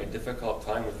are having a difficult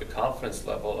time with the confidence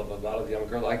level of a lot of the young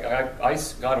girls. I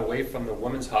got away from the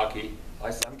women's hockey.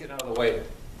 I'm getting out of the way.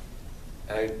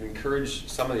 I encourage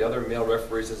some of the other male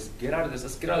referees to get out of this.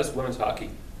 Let's get out of this women's hockey.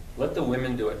 Let the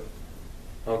women do it.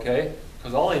 Okay?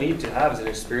 Because all I need to have is an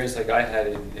experience like I had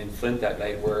in Flint that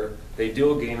night, where they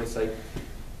do a game, it's like,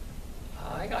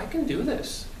 I can do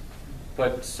this.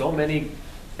 But so many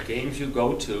games you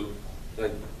go to,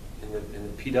 like in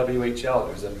the PWHL,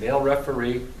 there's a male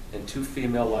referee and 2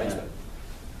 female linesmen.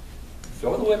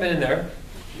 Throw the women in there,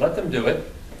 let them do it,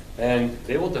 and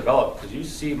they will develop. Because you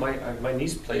see, my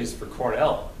niece plays for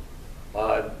Cornell.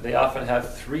 They often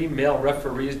have 3 male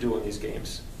referees doing these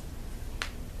games.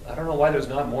 I don't know why there's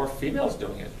not more females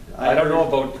doing it. I don't know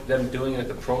about them doing it at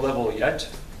the pro level yet,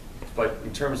 but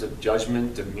in terms of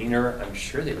judgment, demeanor, I'm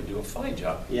sure they would do a fine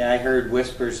job. Yeah, I heard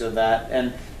whispers of that,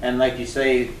 and like you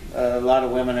say, a lot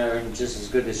of women are in just as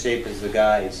good a shape as the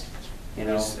guys.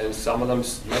 And some of them,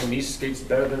 my niece skates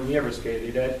better than we ever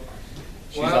skated, Dad.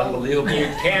 She's unbelievable. You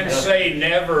can't say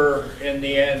never in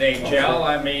the NHL.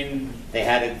 I mean,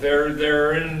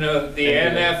 they're in the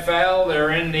NFL, they're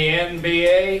in the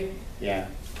NBA. Yeah.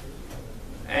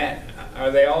 And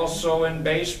are they also in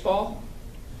baseball?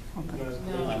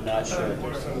 No. I'm not sure.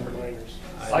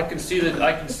 I can see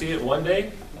it one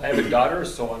day. I have a daughter,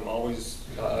 so I'm always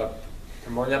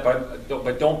promoting that.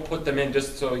 But don't put them in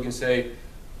just so you can say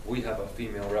we have a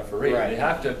female referee. Right. They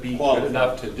have to be good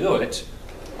enough to do it.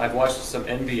 I've watched some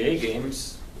NBA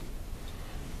games.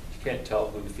 You can't tell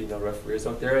who the female referee is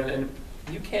out there, and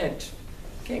you can't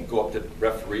go up to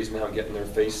referees now and get in their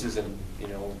faces, and you're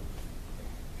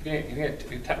going to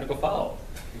get a technical foul.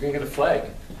 You're going to get a flag.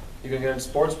 You're going to get in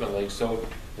sportsman league. So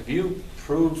if you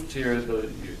prove to your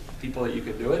people that you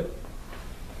can do it,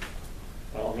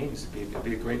 by all means, it'd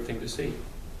be a great thing to see.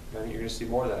 I think you're going to see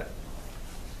more of that.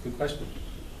 Good question.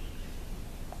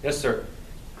 Yes, sir.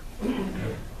 I'm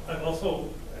a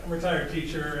retired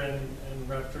teacher and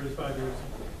ref 35 years.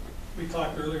 We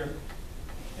talked earlier.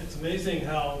 It's amazing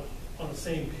how on the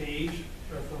same page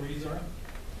referees are.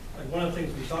 Like, one of the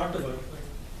things we talked about, like,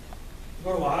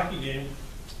 go to a hockey game,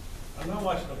 I'm not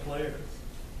watching the players.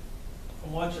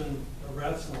 I'm watching the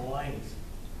refs and the lines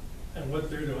and what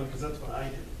they're doing, because that's what I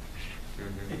do.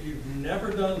 If you've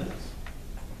never done this,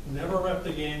 never repped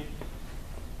a game,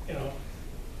 you know,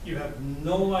 you have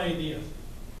no idea.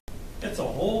 It's a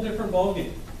whole different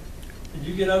ballgame. And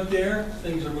you get out there,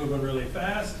 things are moving really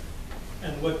fast,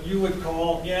 and what you would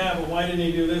call, yeah, but why didn't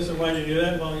he do this or why did he do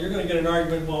that? Well, you're going to get an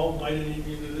argument, well, why didn't he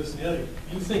do this and the other?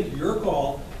 You think your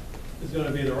call is going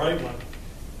to be the right one.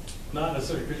 Not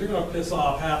necessarily, because you're going to piss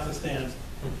off half the stands.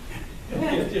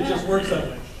 It just works that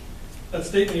way. That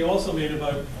statement you also made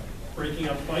about breaking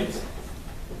up fights.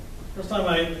 First time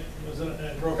I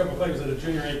broke up a fight was at a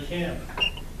junior A camp,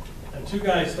 and two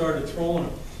guys started throwing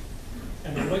them.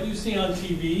 And what you see on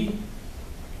TV,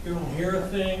 you don't hear a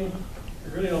thing,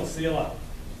 you really don't see a lot.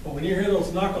 But when you hear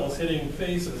those knuckles hitting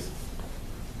faces,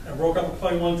 I broke up a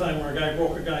fight one time where a guy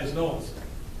broke a guy's nose.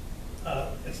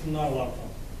 It's not a lot of fun.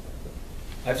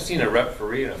 I've seen a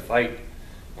referee in a fight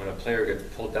when a player gets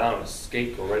pulled down, a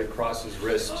skate go right across his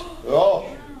wrist.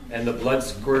 Oh. And the blood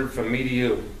squirted from me to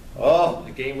you. Oh.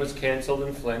 The game was canceled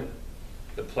in Flint.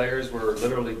 The players were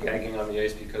literally gagging on the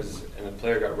ice and the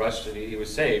player got rushed and he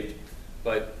was saved.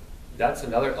 But that's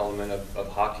another element of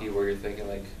hockey where you're thinking,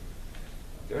 like,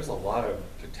 there's a lot of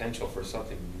potential for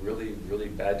something really, really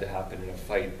bad to happen in a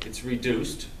fight. It's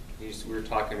reduced. We were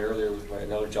talking earlier with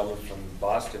another gentleman from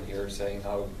Boston here saying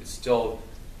how it's still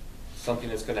something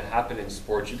that's going to happen in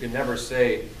sports. You can never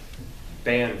say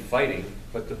ban fighting,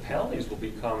 but the penalties will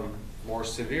become more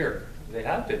severe. They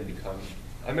have been becoming.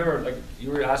 I remember, like, you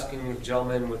were asking the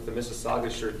gentleman with the Mississauga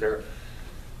shirt there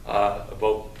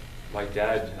about my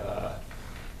dad,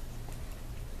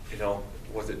 you know,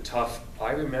 was it tough?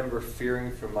 I remember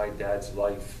fearing for my dad's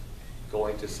life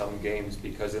going to some games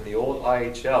because in the old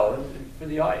IHL, and for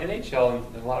the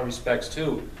NHL in a lot of respects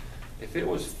too, if it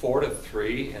was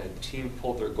 4-3 and a team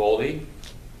pulled their goalie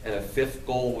and a fifth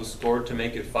goal was scored to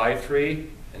make it 5-3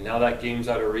 and now that game's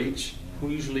out of reach, who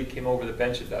usually came over the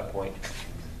bench at that point?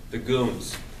 The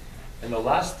goons. And the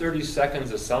last 30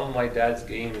 seconds of some of my dad's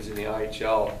games in the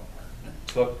IHL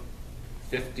took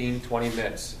 15, 20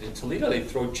 minutes. In Toledo, they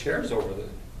throw chairs over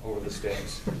the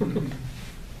stands.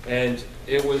 And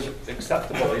it was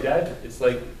acceptable. Hey, Dad, it's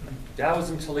like, Dad was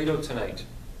in Toledo tonight,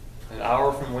 an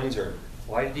hour from Windsor.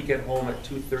 Why did he get home at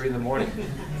 2:30 in the morning?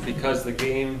 Because the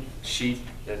game sheet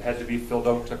that had to be filled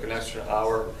out took an extra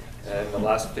hour, and the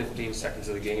last 15 seconds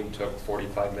of the game took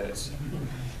 45 minutes.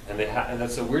 And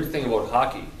that's a weird thing about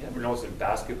hockey. You ever notice in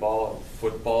basketball and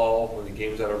football, when the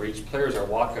game's out of reach, players are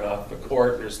walking off the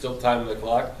court and there's still time on the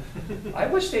clock? I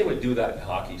wish they would do that in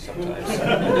hockey sometimes.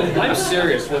 I'm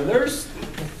serious. When there's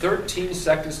 13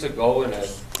 seconds to go in an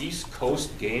East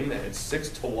Coast game and it's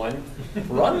 6-1,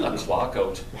 run the clock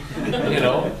out. You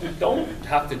know, don't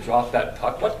have to drop that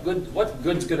puck. What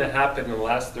good's going to happen in the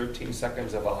last 13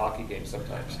 seconds of a hockey game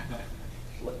sometimes?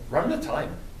 Run the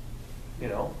time, you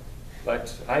know.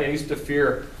 But I used to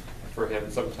fear for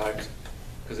him sometimes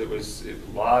because it was a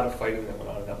lot of fighting that went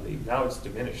on in that league. Now it's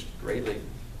diminished greatly.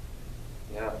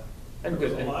 Yeah, and There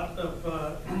good. was a lot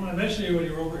of, I mentioned to you when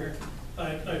you were over here,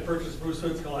 I purchased Bruce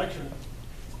Hood's collection.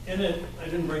 In it, I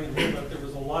didn't bring it here, but there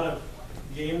was a lot of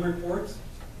game reports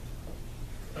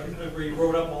where he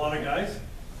wrote up a lot of guys.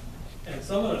 And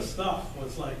some of the stuff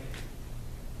was like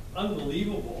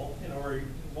unbelievable, you know, where he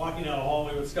walking down a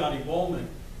hallway with Scotty Bowman.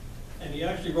 And he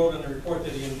actually wrote in the report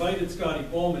that he invited Scotty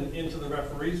Bowman into the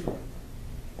referee's room,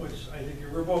 which I think we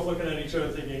were both looking at each other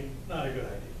thinking, not a good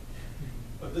idea.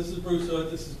 But this is Bruce Hood,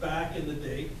 this is back in the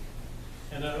day.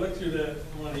 And I looked through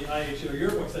one of the IHL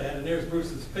yearbooks I had, and there's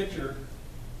Bruce's picture.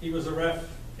 He was a ref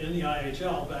in the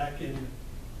IHL back in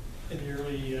the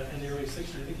early 60s.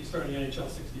 I think he started in the NHL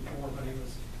 64, but he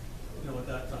was, you know, at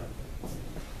that time.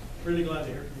 Really glad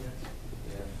to hear from you guys.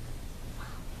 Yeah.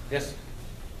 Yes?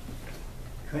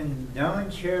 When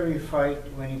Don Cherry fight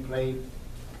when he played,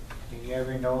 did you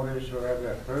ever notice or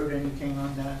ever heard anything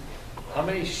on that? How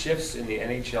many shifts in the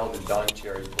NHL did Don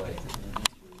Cherry play?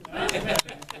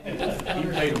 He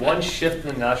played one shift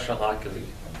in the National Hockey League.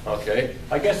 Okay,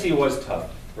 I guess he was tough,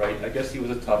 right? I guess he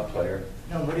was a tough player.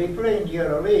 No, but he played in the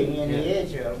other league, in the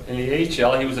AHL. In the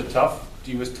AHL, he was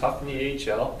tough in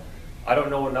the AHL. I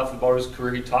don't know enough about his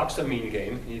career. He talks a mean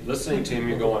game. Listening to him,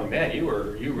 you're going, man, you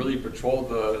really patrolled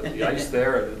the ice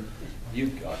there, and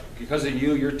because of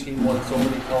you, your team won so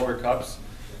many Calder Cups.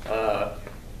 But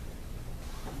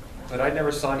I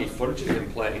never saw any footage of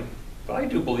him playing. But I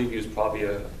do believe he was probably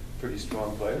a pretty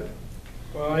strong player.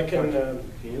 Well, I can,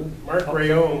 Mark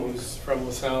Rayone, who's from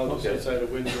LaSalle, just Okay. outside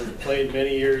of Windsor, played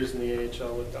many years in the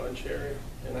AHL with Don Cherry.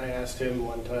 And I asked him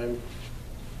one time,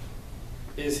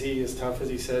 is he as tough as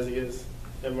he says he is?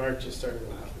 And Mark just started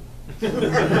laughing. He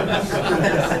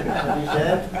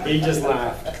just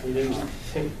laughed. He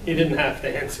didn't have to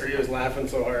answer. He was laughing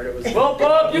so hard it was. Well,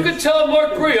 Bob, you can tell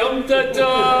Mark Graham that,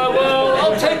 well,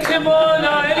 I'll take him on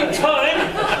any time.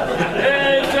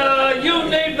 And you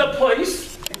name the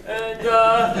place. And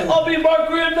I'll be Mark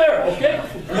Graham there, okay?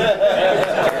 You can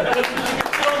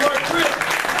tell Mark Graham.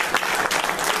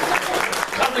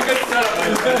 That's a good setup.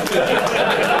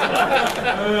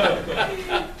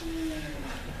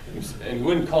 And you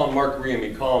wouldn't call him Mark Graham,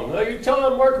 you call him, you tell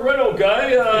him Mark Reno guy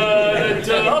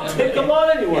that I'll take him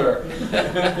on anywhere.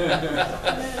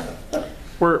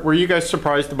 Were you guys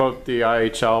surprised about the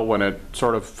IHL when it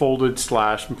sort of folded /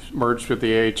 merged with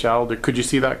the AHL? Could you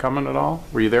see that coming at all?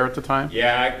 Were you there at the time?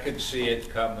 Yeah, I could see it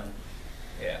coming.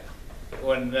 Yeah.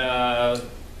 When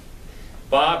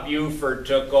Bob Buford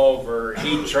took over,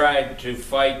 he tried to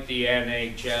fight the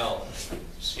NHL.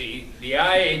 See, the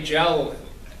IHL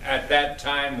at that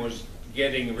time was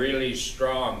getting really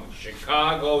strong.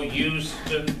 Chicago,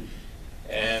 Houston,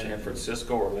 and San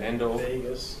Francisco, Orlando,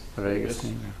 Vegas. Vegas.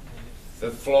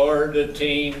 the Florida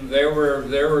team. They were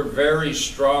very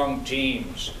strong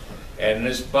teams. And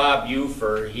this Bob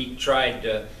Buford, he tried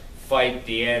to fight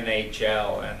the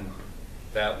NHL, and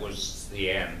that was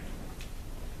the end.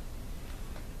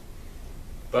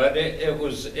 But it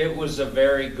was a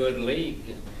very good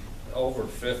league, over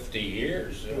 50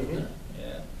 years, isn't it?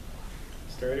 Yeah.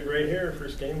 Started right here.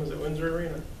 First game was at Windsor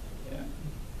Arena. Yeah.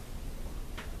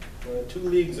 One of 2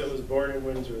 leagues that was born in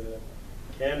Windsor. The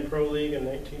Can Pro League in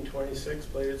 1926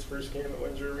 played its first game at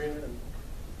Windsor Arena, and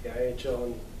the IHL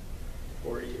in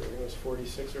 40, I think it was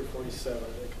 46 or 47. I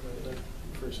think the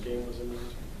first game was in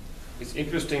Windsor. It's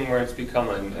interesting where it's become,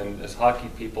 and as hockey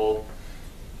people,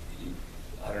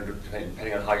 I don't know,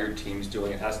 depending on how your team's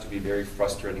doing, it has to be very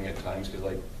frustrating at times, because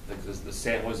like the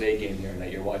San Jose game the other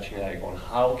night, you're watching that, you're going,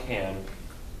 how can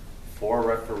 4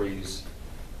 referees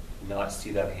not see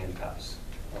that hand pass?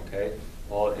 Okay?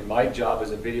 Well, in my job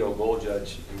as a video goal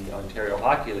judge in the Ontario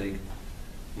Hockey League,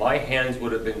 my hands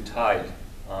would have been tied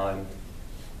on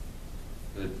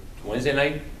the Wednesday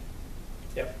night.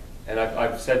 Yep. And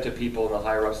I've said to people in the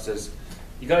higher ups, says,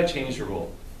 you got to change the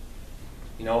rule.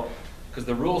 You know, because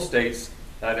the rule states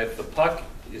that if the puck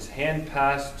is hand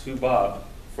passed to Bob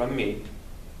from me,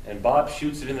 and Bob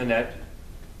shoots it in the net,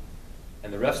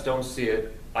 and the refs don't see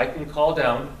it, I can call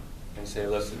down and say,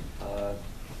 listen,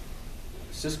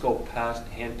 Sisco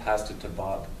hand passed it to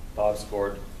Bob. Bob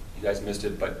scored. You guys missed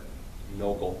it, but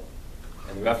no goal.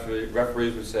 And the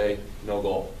referees would say, no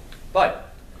goal.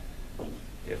 But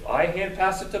if I hand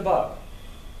pass it to Bob,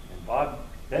 and Bob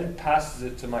then passes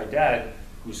it to my dad,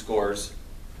 who scores,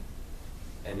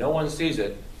 and no one sees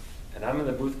it, and I'm in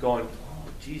the booth going, oh,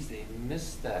 geez, they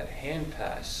missed that hand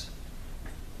pass.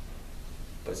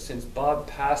 But since Bob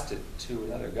passed it to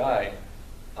another guy,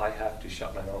 I have to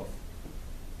shut my mouth.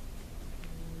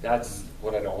 That's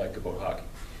what I don't like about hockey.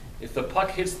 If the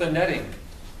puck hits the netting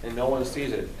and no one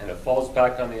sees it, and it falls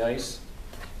back on the ice,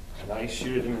 and I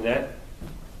shoot it in the net,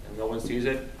 and no one sees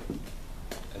it,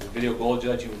 as a video goal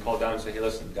judge, you can call down and say, hey,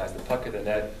 listen, guys, the puck hit the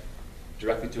net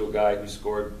directly to a guy who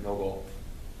scored, no goal.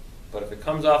 But if it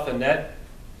comes off the net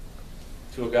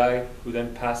to a guy who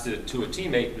then passes it to a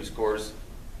teammate who scores,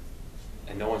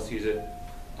 and no one sees it,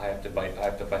 I have to bite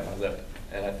my lip.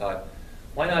 And I thought,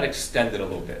 why not extend it a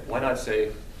little bit? Why not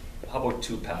say, how about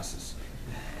 2 passes?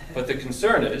 But the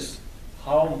concern is,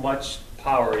 how much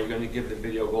power are you going to give the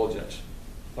video goal judge?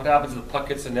 What happens if the puck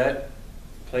hits the net,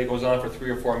 play goes on for 3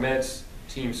 or 4 minutes,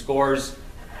 team scores,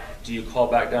 do you call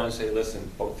back down and say,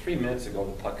 listen, about 3 minutes ago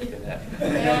the puck hit the net?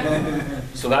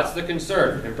 So that's the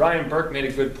concern. And Brian Burke made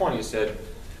a good point. He said,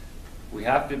 we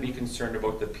have to be concerned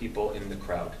about the people in the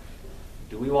crowd.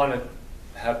 Do we want to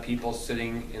have people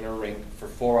sitting in a rink for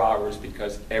 4 hours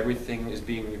because everything is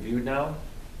being reviewed now?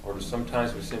 Or do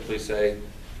sometimes we simply say,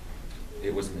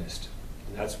 it was missed?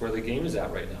 And that's where the game is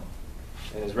at right now.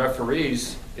 And as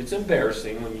referees, it's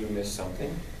embarrassing when you miss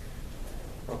something.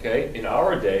 Okay, in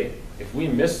our day, if we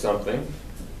missed something,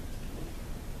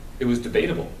 it was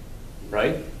debatable,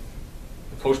 right?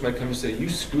 The coach might come and say, you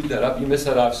screwed that up, you missed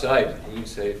that offside. And you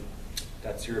say,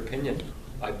 that's your opinion.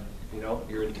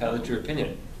 You're entitled to your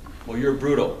opinion. Well, you're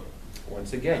brutal.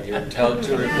 Once again, you're entitled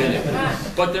to your opinion.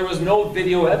 But there was no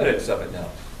video evidence of it now,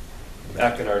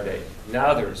 back in our day.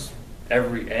 Now there's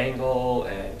every angle,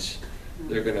 and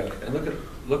they're gonna, and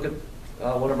look at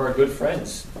one of our good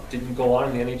friends didn't go on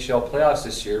in the NHL playoffs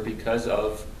this year because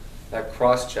of that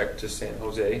cross-check to San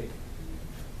Jose.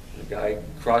 The guy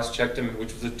cross-checked him,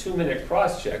 which was a 2-minute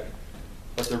cross-check,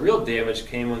 but the real damage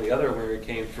came when the other winger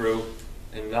came through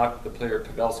and knocked the player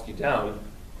Pavelski down,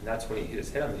 and that's when he hit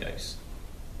his head on the ice.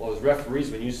 Well, as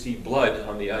referees, when you see blood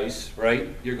on the ice, right,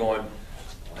 you're going,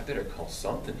 oh, I better call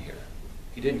something here.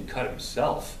 He didn't cut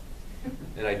himself.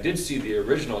 And I did see the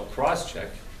original cross-check.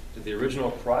 Did the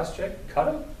original cross-check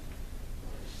cut him?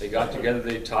 They got together,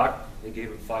 they talked, they gave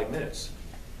him 5 minutes.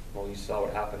 Well, you saw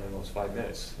what happened in those 5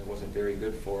 minutes. It wasn't very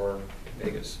good for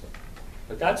Vegas.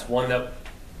 But that's one that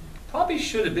probably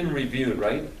should have been reviewed,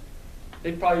 right?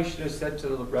 They probably should have said to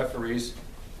the referees,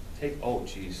 oh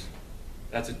geez,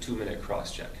 that's a 2-minute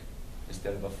cross-check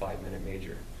instead of a 5-minute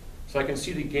major. So I can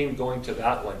see the game going to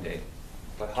that one day.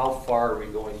 But how far are we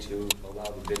going to allow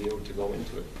the video to go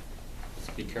into it? Let's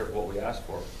be careful what we ask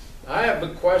for. I have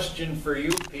a question for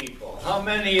you people. How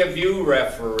many of you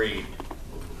refereed?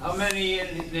 How many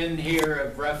in here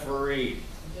have refereed?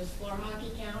 Does floor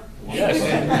hockey count? Yes.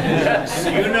 Yes.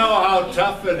 You know how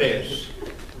tough it is,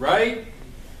 right?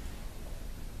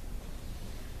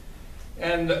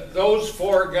 And those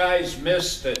 4 guys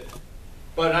missed it,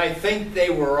 but I think they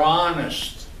were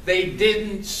honest. They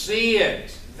didn't see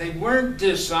it. They weren't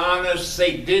dishonest.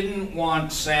 They didn't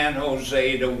want San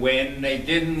Jose to win. They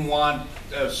didn't want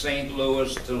St.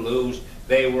 Louis to lose.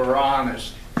 They were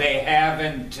honest. They have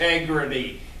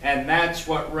integrity, and that's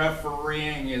what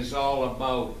refereeing is all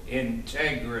about,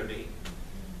 integrity.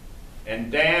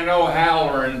 And Dan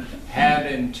O'Halloran had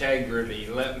integrity,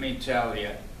 let me tell you.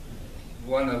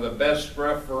 One of the best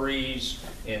referees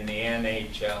in the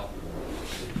NHL.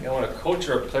 You know, when a coach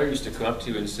or a player used to come up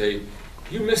to you and say,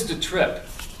 you missed a trip.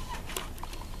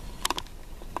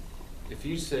 If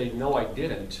you say, no, I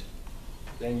didn't,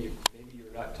 then maybe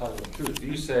you're not telling the truth. If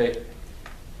you say,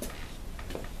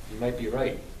 you might be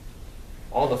right,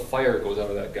 all the fire goes out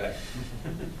of that guy,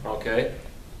 okay?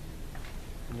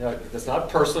 You know, that's not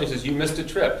personal. He says, you missed a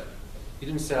trip. He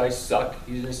didn't say, I suck.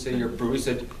 He didn't say, you're brutal. He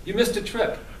said, you missed a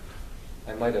trip.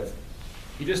 I might have.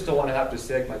 You just don't want to have to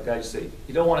say, like my guys say,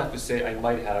 you don't want to have to say, I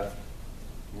might have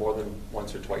more than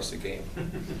once or twice a game.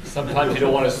 Sometimes you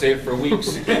don't want to say it for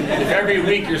weeks. If every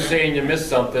week you're saying you missed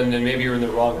something, then maybe you're in the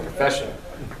wrong profession.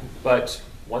 But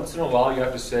once in a while you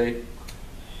have to say,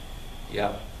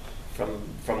 yeah,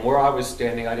 from where I was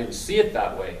standing, I didn't see it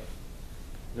that way.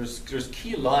 There's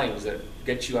key lines that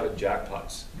get you out of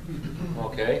jackpots,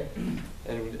 okay?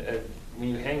 And when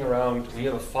you hang around, when you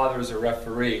have a father as a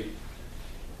referee,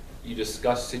 you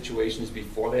discuss situations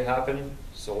before they happen.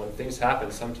 So when things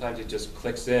happen, sometimes it just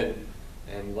clicks in,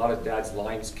 and a lot of Dad's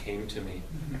lines came to me,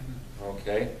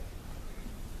 okay?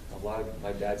 A lot of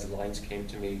my dad's lines came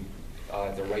to me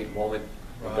at the right moment.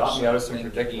 It got me out of some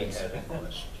predicaments.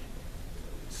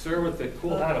 Sir with the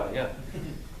cool hat on, yeah.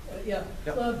 Yeah,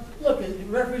 Yep. look,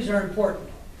 referees are important.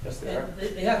 Yes, they And are.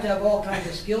 they have to have all kinds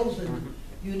of skills, and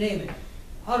you name it.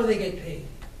 How do they get paid?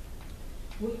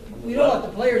 We know what the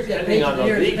players get paid. Depending on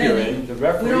the league you're in, the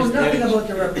referees. We know nothing about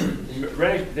the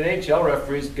referees. The NHL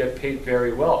referees get paid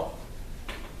very well.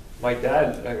 My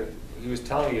dad, he was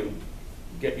telling you,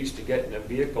 used to get in a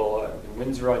vehicle in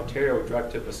Windsor, Ontario,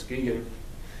 drive to Muskegon.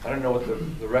 I don't know what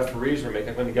the referees were making.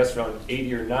 I'm going to guess around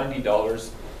 $80 or $90.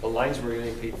 The lines were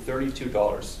getting paid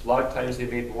 $32. A lot of times they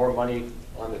made more money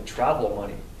on the travel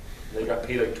money. They got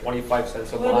paid like 25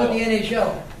 cents a mile. What about the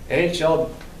NHL? NHL,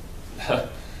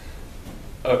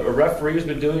 a referee who's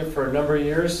been doing it for a number of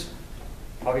years,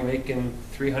 probably making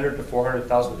 $300,000 to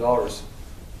 $400,000.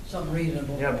 Something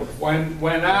reasonable. Yeah, but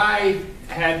When I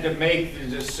had to make the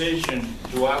decision,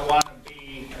 do I want to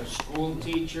be a school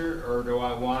teacher or do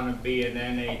I want to be an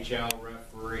NHL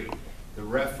referee? The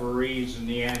referees in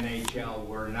the NHL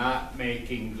were not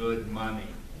making good money.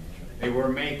 They were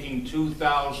making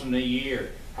 $2,000 a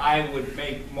year. I would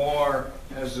make more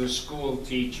as a school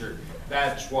teacher.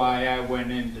 That's why I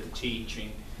went into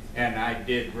teaching, and I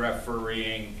did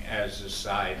refereeing as a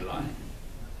sideline.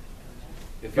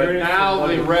 But now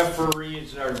the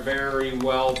referees are very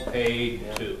well paid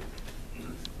too.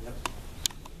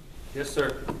 yes,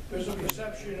 sir. There's a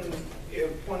perception if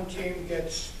one team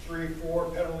gets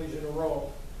 3-4 penalties in a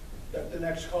row, that the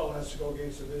next call has to go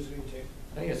against the visiting team.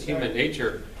 I think it's human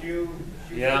nature. Do you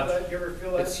Yeah. feel that? Do you ever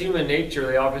feel that? It's human nature.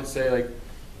 They often say, like,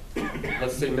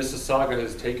 let's say Mississauga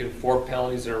has taken 4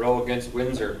 penalties in a row against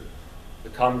Windsor. The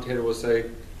commentator will say,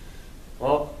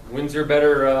 well, Windsor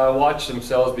better watch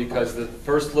themselves because the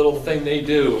first little thing they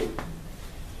do.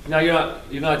 Now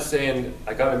you're not saying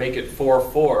I got to make it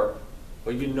 4-4,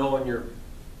 but you know in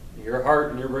your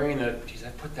heart and your brain that, geez, I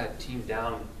put that team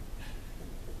down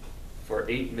for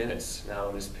 8 minutes now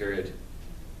in this period.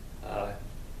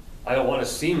 I don't want to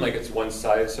seem like it's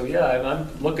one-sided, so yeah, I'm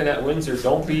looking at Windsor.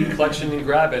 Don't be clutching and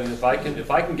grabbing. If I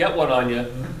can get one on you,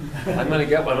 I'm going to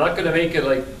get one. I'm not going to make it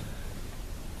like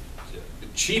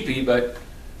cheapy, but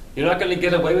you're not going to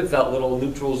get away with that little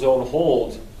neutral zone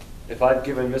hold if I've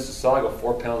given Mississauga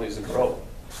 4 penalties in a row.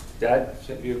 Dad,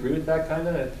 do you agree with that kind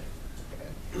of?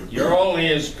 You're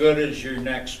only as good as your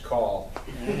next call.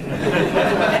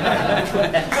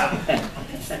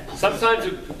 Sometimes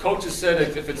the coaches said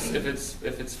if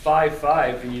it's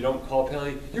 5-5 and you don't call a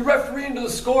penalty, you're refereeing to the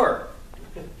score.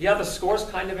 Yeah, the score's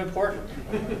kind of important.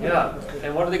 Yeah,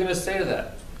 and what are they going to say to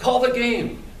that? Call the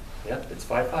game. Yeah, it's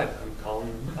 5-5.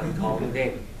 I'm calling the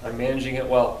game. I'm managing it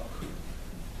well.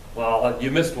 Well,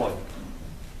 you missed one.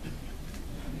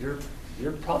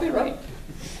 You're probably right.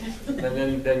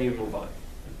 And then you move on.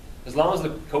 As long as the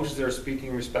coaches are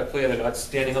speaking respectfully and they're not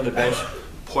standing on the bench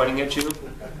pointing at you,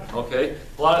 okay?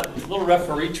 A lot of little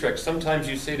referee tricks. Sometimes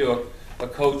you say to a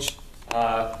coach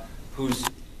who's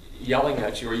yelling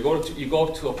at you, or you go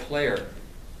up to a player,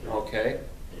 okay,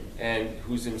 and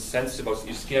who's insensitive about it.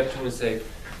 You skip up to him and say, "You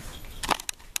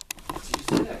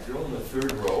see that girl in the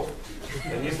 3rd row?"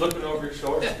 And he's looking over your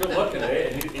shoulder. He's good looking,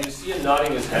 eh? And you see him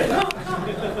nodding his head.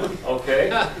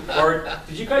 Okay? Or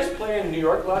did you guys play in New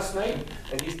York last night?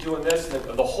 And he's doing this, and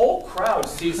the whole crowd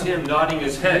sees him nodding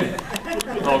his head.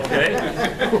 Okay?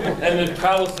 And the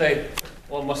crowd will say,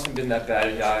 "Well, it mustn't have been that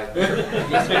bad." Yeah,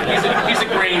 he's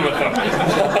agreeing with them.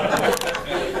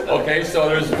 Okay, so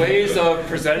there's ways of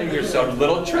presenting yourself,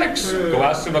 little tricks. Go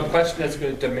ask them a question that's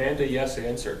going to demand a yes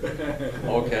answer.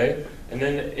 Okay? And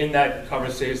then in that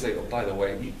conversation, say, "Oh, by the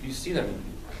way, you see them,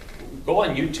 go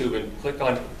on YouTube and click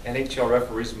on NHL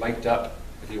referees mic'd up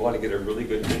if you want to get a really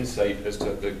good insight as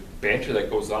to the banter that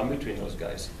goes on between those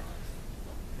guys."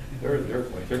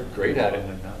 They're great at it.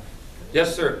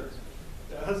 Yes, sir.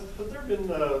 Has there been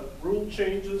rule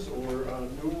changes or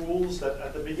new rules that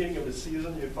at the beginning of the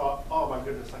season you thought, "Oh my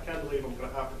goodness, I can't believe I'm going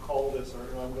to have to call this or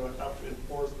I'm going to have to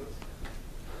enforce this"?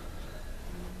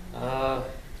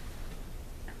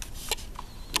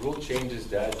 Rule changes,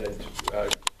 Dad,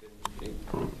 that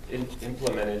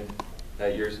implemented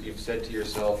that you've said to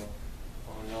yourself,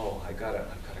 "Oh no, I gotta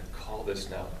call this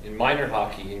now." In minor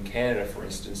hockey in Canada, for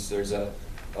instance, there's a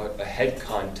head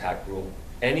contact rule.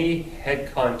 Any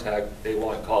head contact they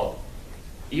want called.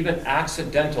 Even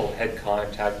accidental head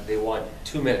contact, they want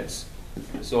 2 minutes.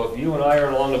 So if you and I are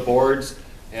along the boards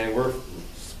and we're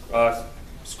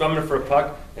scrumming for a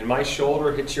puck and my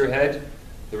shoulder hits your head,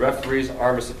 the referee's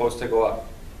arm is supposed to go up.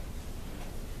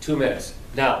 2 minutes.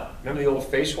 Now, remember the old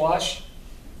face wash?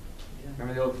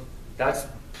 Remember the old,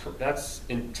 that's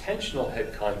intentional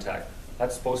head contact.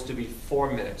 That's supposed to be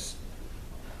 4 minutes.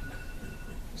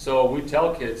 So we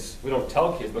tell kids, we don't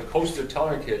tell kids, but coaches are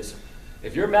telling our kids,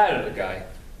 if you're mad at a guy,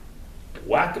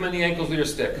 whack him in the ankles with your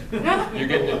stick. You're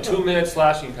getting a 2-minute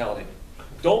slashing penalty.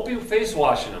 Don't be face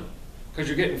washing him, because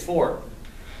you're getting 4.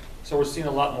 So we're seeing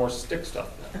a lot more stick stuff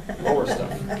now, lower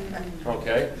stuff.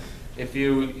 Okay? If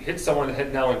you hit someone in the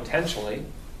head now intentionally,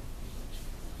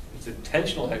 it's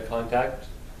intentional head contact,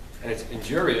 and it's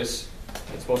injurious,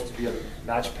 it's supposed to be a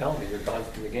match penalty. You're gone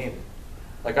from the game.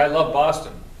 Like, I love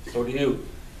Boston. So do you.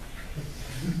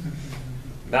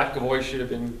 McAvoy should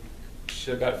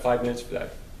have got 5 minutes for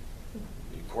that,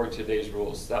 according to today's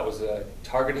rules. That was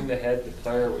targeting the head. The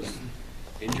player was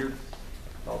injured.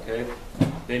 Okay,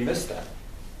 they missed that.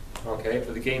 Okay,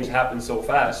 but the games happened so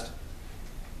fast.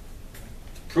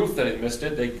 Proof that they missed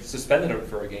it, they suspended him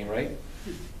for a game, right?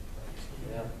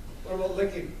 Yeah. What about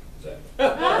licking?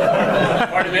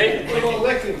 Pardon me? What about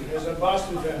licking as a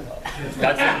Boston fan?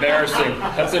 That's embarrassing.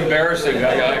 That's embarrassing.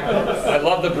 I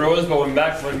love the Bruins, but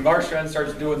when Marchand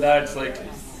starts doing that, it's like,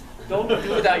 don't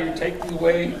do that. You're taking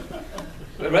away.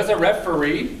 But as a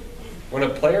referee, when a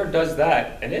player does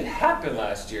that, and it happened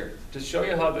last year, to show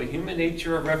you how the human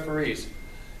nature of referees,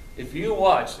 if you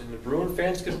watched, and the Bruin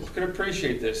fans could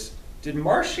appreciate this, did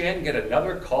Marchand get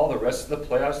another call the rest of the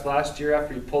playoffs last year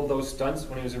after he pulled those stunts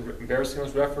when he was embarrassing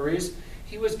those referees?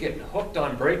 He was getting hooked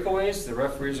on breakaways. The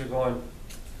referees are going,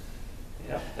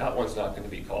 yeah, that one's not going to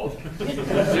be called.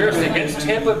 Seriously, against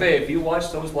Tampa Bay, if you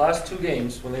watch those last 2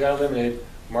 games when they got eliminated,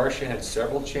 Marchand had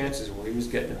several chances where he was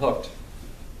getting hooked.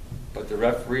 But the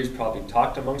referees probably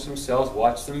talked amongst themselves,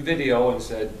 watched some video, and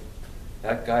said,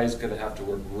 that guy's going to have to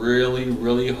work really,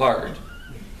 really hard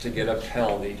to get a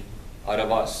penalty out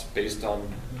of us based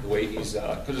on the way he's,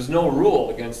 because there's no rule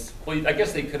against, well, I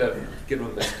guess they could have given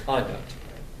him misconduct,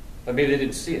 but maybe they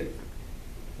didn't see it,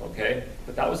 okay?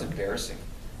 But that was embarrassing.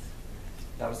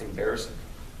 That was embarrassing,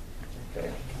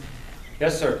 okay?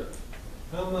 Yes, sir?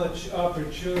 How much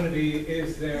opportunity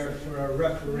is there for a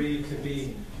referee to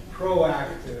be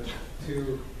proactive,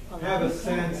 to have a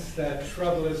sense that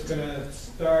trouble is going to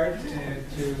start and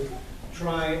to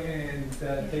try and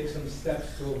take some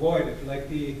steps to avoid it? Like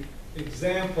the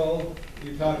example,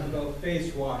 you talked about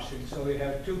face washing. So you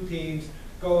have 2 teams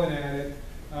going at it.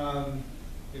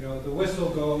 you know, the whistle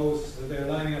goes, they're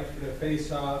lining up for the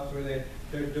face-off, or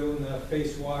they're doing the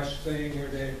face-wash thing, or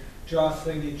they're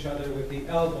jostling each other with the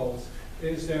elbows.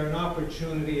 Is there an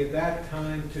opportunity at that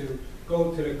time to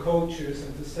go to the coaches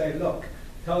and to say, look,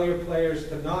 tell your players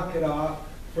to knock it off.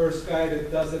 First guy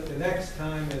that does it the next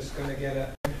time is going to get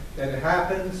a... That it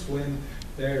happens when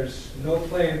there's no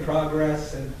play in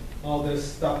progress and all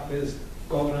this stuff is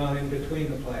going on in between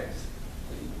the plays.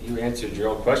 You answered your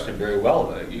own question very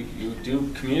well. You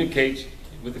do communicate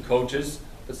with the coaches,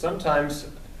 but sometimes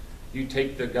you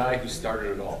take the guy who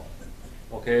started it all.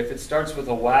 Okay, if it starts with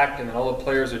a whack and then all the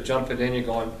players are jumping in, you're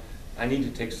going, I need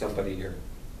to take somebody here.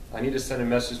 I need to send a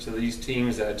message to these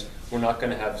teams that we're not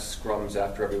going to have scrums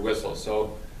after every whistle.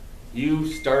 So you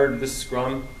started this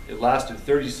scrum, it lasted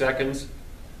 30 seconds,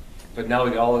 but now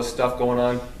we got all this stuff going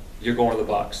on, you're going to the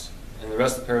box. And the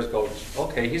rest of the players go,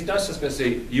 okay, he's not just going to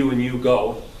say you and you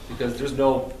go, because there's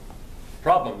no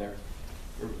problem there.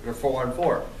 We're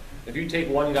 4-on-4. If you take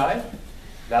one guy,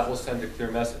 that will send a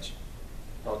clear message.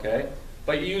 Okay?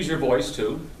 But you use your voice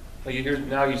too. Like you hear,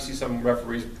 now you see some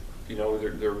referees, you know,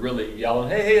 they're really yelling,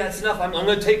 hey, that's enough, I'm going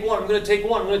to take one, I'm going to take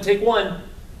one, I'm going to take one.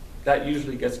 That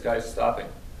usually gets guys stopping.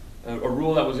 A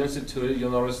rule that was instituted,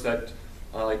 you'll notice that,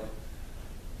 like,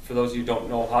 for those of you who don't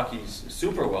know hockey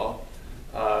super well,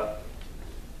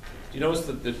 you notice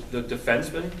that the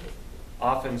defensemen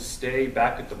often stay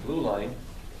back at the blue line,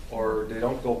 or they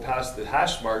don't go past the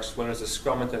hash marks when there's a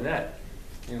scrum at the net.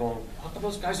 You're going, how come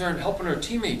those guys aren't helping their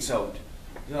teammates out?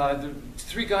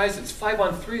 Three guys, it's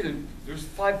 5-on-3, there's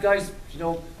 5 guys, you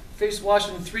know, face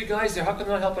washing 3 guys there, how come they're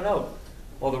not helping out?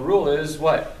 Well, the rule is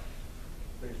what?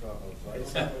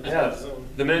 Yeah,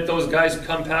 the minute those guys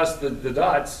come past the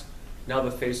dots, now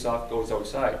the face-off goes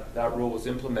outside. That rule was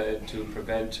implemented to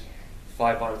prevent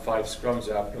 5-on-5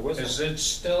 scrums after the whistle. Is it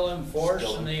still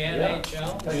enforced in the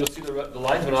NHL? Yeah. You'll see the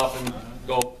linesmen often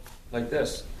go like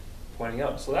this, pointing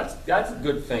out. So that's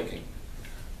good thinking.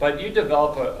 But you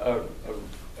develop a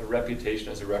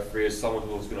reputation as a referee as someone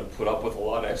who's going to put up with a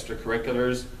lot of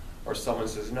extracurriculars, or someone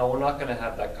says, no, we're not going to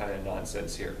have that kind of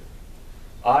nonsense here.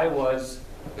 I was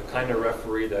the kind of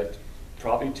referee that,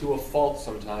 probably to a fault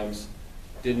sometimes,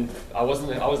 I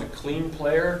was a clean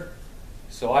player,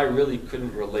 so I really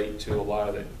couldn't relate to a lot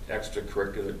of the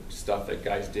extracurricular stuff that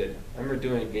guys did. I remember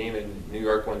doing a game in New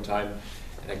York one time,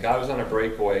 and a guy was on a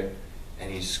breakaway,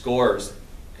 and he scores,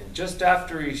 and just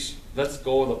after he lets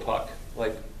go of the puck,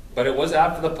 but it was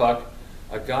after the puck,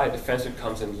 a defenseman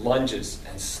comes and lunges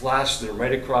and slashes him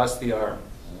right across the arm.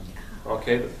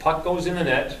 Okay, the puck goes in the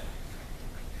net.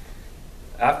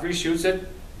 After he shoots it,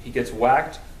 he gets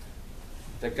whacked.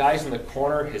 The guy's in the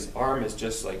corner, his arm is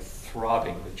just like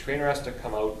throbbing. The trainer has to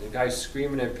come out, the guy's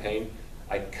screaming in pain.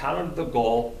 I counted the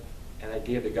goal, and I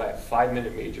gave the guy a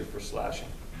 5-minute major for slashing.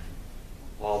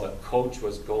 While the coach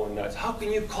was going nuts. How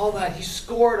can you call that? He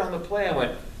scored on the play. I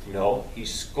went, no, he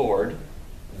scored,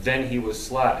 then he was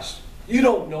slashed. You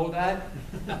don't know that.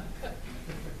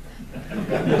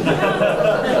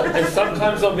 And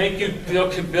sometimes they'll make you,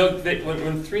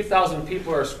 when 3,000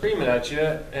 people are screaming at you,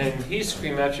 and he's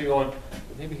screaming at you going,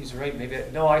 maybe he's right,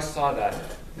 no, I saw that.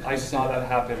 I saw that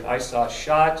happen. I saw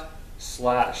shot,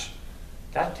 slash.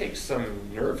 That takes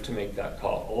some nerve to make that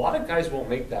call. A lot of guys won't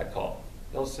make that call.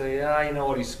 They'll say, yeah, you know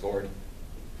what, he scored.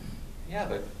 Yeah,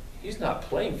 but he's not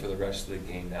playing for the rest of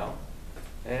the game now.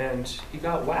 And he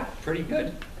got whacked pretty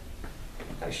good.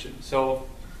 So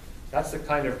that's the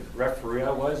kind of referee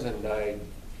I was, and I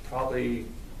probably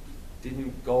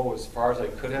didn't go as far as I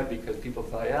could have because people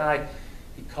thought, yeah,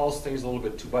 he calls things a little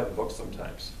bit too by the book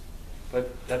sometimes. But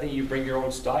I think you bring your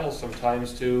own style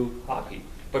sometimes to hockey.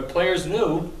 But players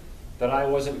knew that I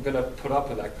wasn't going to put up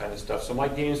with that kind of stuff, so my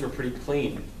games were pretty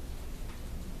clean.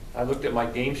 I looked at my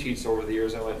game sheets over the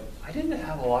years, I went, I didn't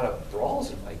have a lot of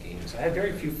brawls in my games. I had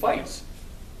very few fights.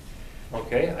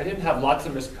 Okay, I didn't have lots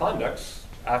of misconducts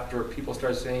after people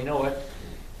started saying, you know what,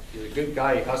 he's a good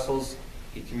guy, he hustles,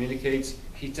 he communicates,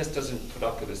 he just doesn't put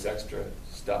up with this extra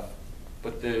stuff.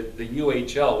 But the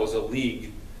UHL was a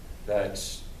league that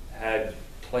had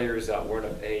players that weren't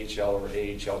of AHL or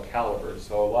AHL caliber.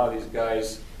 So a lot of these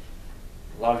guys,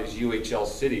 a lot of these UHL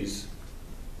cities,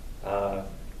 I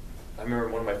remember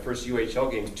one of my first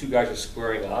UHL games, 2 guys are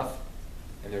squaring off,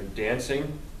 and they're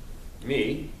dancing.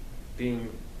 Me,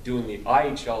 doing the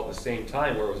IHL at the same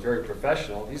time, where it was very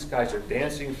professional, these guys are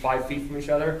dancing 5 feet from each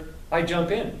other. I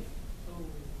jump in.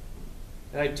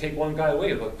 And I take one guy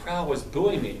away. The crowd was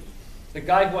booing me. The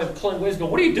guy who I'm pulling away is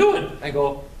going, what are you doing? I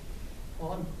go,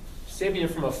 well, I'm saving you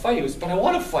from a fight. He goes, but I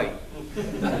want to fight.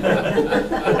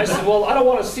 I said, well, I don't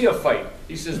want to see a fight.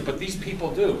 He says, but these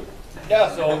people do.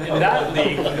 Yeah. So in that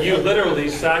league, you literally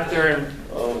sat there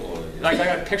and like I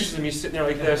got pictures of me sitting there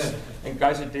like this, and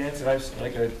guys are dancing. I was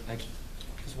like,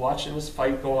 just watching this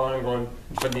fight go on and going.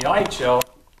 But in the IHL,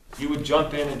 you would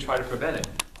jump in and try to prevent it.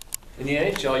 In the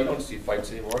NHL, you don't see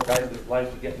fights anymore. Guys, the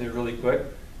lines are getting there really quick.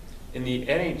 In the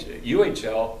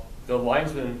UHL, the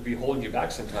linesmen be holding you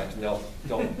back sometimes. No,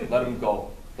 don't let them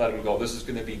go. Let them go. This is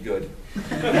going to be good.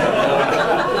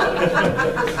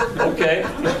 Okay.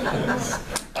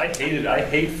 I hate it. I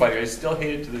hate fighting. I still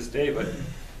hate it to this day. But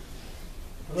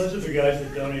Those are the guys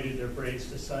that donated their brains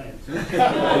to science.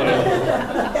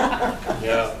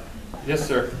 yeah. Yes,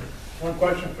 sir. One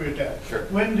question for you, Dad. Sure.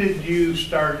 When did you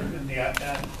start in the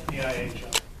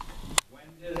IHL? When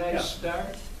did I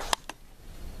start?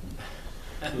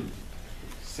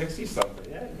 60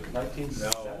 something. Yeah,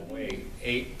 1970. No, wait,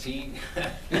 18.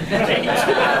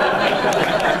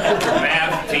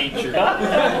 Math teacher.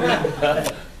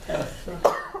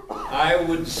 I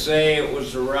would say it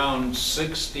was around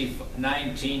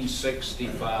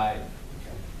 1965.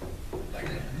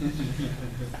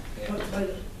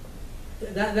 But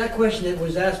that question that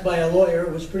was asked by a lawyer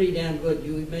was pretty damn good.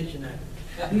 You mentioned that.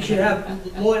 You should have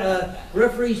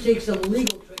referees take some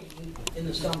legal training in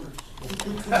the summers.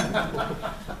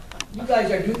 You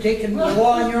guys are taking the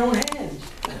law in your own hands.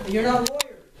 And you're not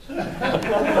lawyers.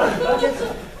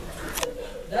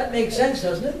 That makes sense,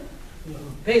 doesn't it?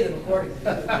 Pay them accordingly.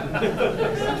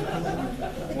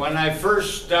 When I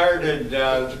first started,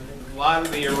 a lot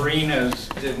of the arenas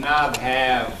did not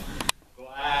have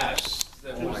glass.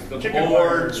 That was the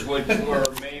boards, which were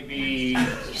maybe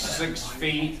 6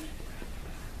 feet.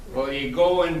 Well, you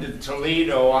go into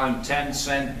Toledo on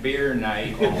 10-cent beer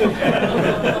night,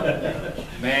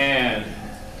 man,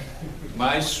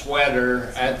 my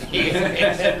sweater at the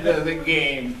end of the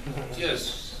game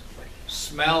just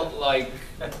smelled like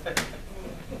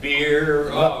beer.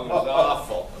 Oh, it was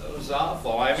awful. It was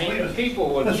awful. I mean,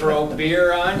 people would throw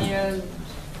beer on you.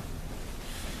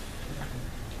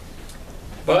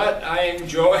 But I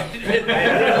enjoyed it.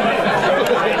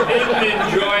 I didn't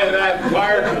enjoy that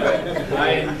part of it.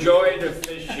 I enjoyed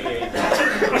officiating.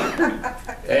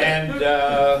 And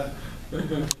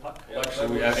it's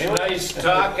nice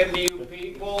talking to you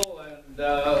people, and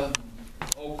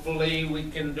hopefully we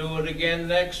can do it again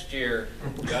next year,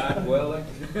 God willing.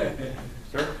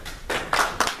 Sir?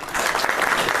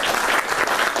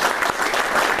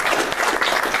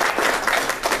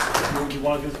 You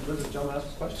want to visit John ask a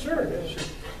question? Sure. Yeah, sure.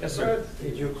 Yes, sir.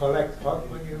 Did you collect puck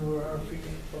when you were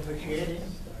officiating?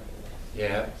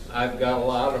 Yeah, I've got a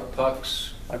lot of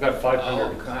pucks. I've got 500.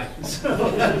 All kinds.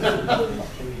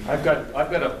 I've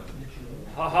got a.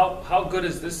 How good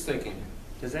is this thinking?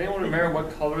 Does anyone remember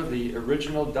what color the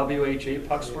original WHA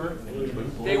pucks were?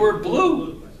 They were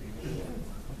blue.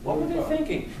 What were they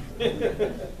thinking?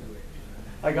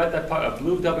 I got that puck, a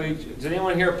blue WHA. Does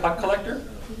anyone here a puck collector?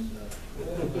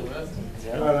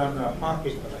 Yeah. Well, I'm a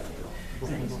hockey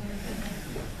collector.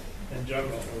 And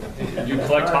juggle. You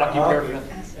collect hockey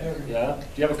paraphernalia? Yeah.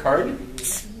 Do you have a card? Do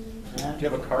you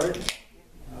have a card?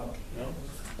 No.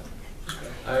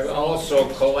 I've also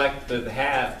collected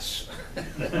hats.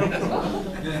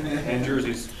 And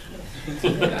jerseys.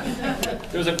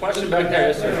 There's a question back there,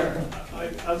 yes, sir.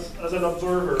 As an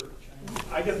observer,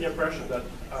 I get the impression that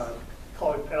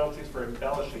calling penalties for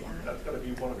embellishing, that's going to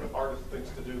be one of the hardest things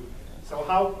to do. So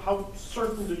how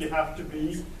certain do you have to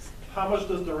be? How much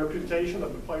does the reputation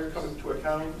of the player come into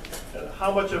account? And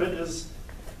how much of it is,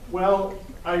 well,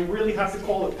 I really have to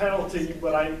call a penalty,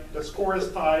 but the score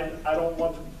is tied. I don't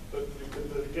want the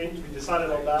game to be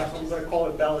decided on that, so I'm going to call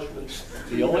embellishments.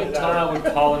 The only time I would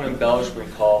call an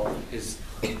embellishment call is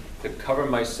to cover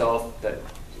myself that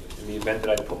in the event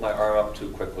that I put my arm up too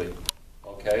quickly.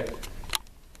 Okay?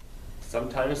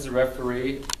 Sometimes the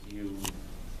referee, you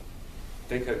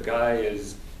think a guy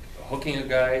is hooking a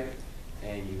guy,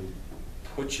 and you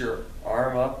put your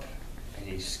arm up, and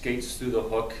he skates through the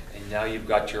hook, and now you've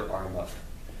got your arm up.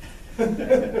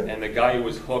 And the guy who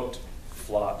was hooked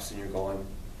flops, and you're going,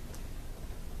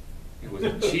 it was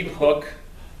a cheap hook,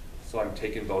 so I'm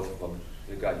taking both of them.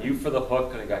 I got you for the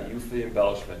hook, and I got you for the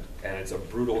embellishment, and it's a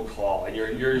brutal call. And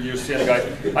you're seeing the guys.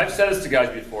 I've said this to guys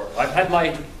before. I've had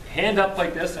my hand up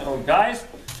like this, and I'm going, guys,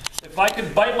 if I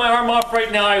could bite my arm off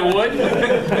right now, I would,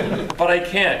 but I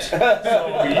can't.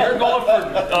 So you're going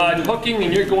for hooking,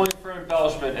 and you're going for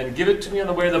embellishment, and give it to me on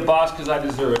the way to the boss because I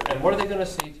deserve it. And what are they going to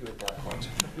say to you at that point?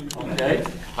 Okay,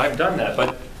 I've done that,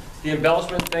 but the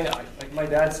embellishment thing, like my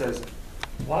dad says,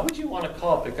 why would you want to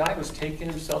call it? The guy was taking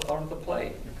himself out of the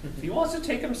play. If he wants to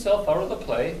take himself out of the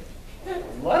play,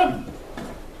 let him.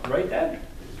 Right, Dad?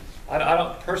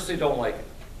 I personally don't like it.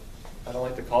 I don't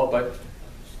like the call, but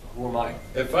who am I?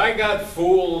 If I got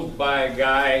fooled by a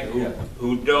guy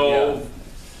who dove,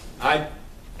 and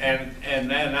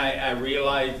then I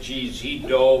realized, geez, he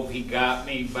dove, he got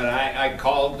me, but I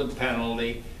called the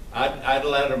penalty. I'd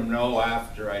let him know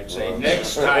after. I'd say,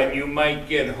 next time you might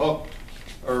get hooked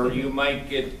or you might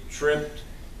get tripped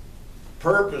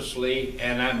purposely,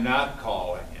 and I'm not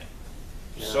calling it.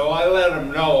 Yeah. So I let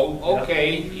him know,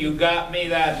 okay, you got me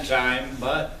that time,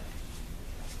 but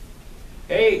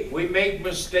hey, we make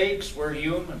mistakes, we're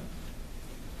human.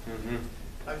 Mm-hmm.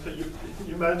 Actually,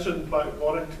 you mentioned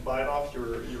wanting to bite off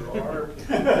your arm.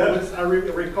 I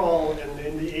recall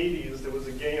in the 80s, there was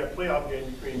a playoff game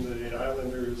between the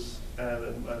Islanders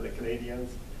and the Canadiens.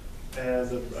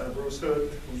 And Bruce Hood,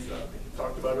 who we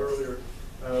talked about earlier,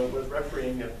 was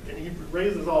refereeing it. And he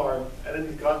raised his arm, and then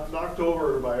he got knocked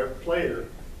over by a player.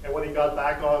 And when he got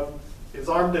back on, his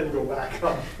arm didn't go back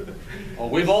up. Well,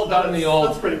 we've all done the old,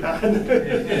 that's pretty bad.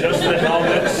 just the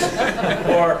helmets,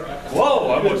 or, whoa,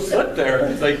 I almost slipped there.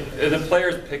 It's like, the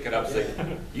players pick it up, it's like,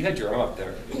 you had your arm up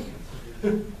there.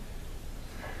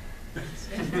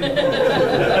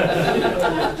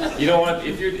 You don't want,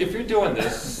 if you're doing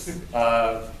this,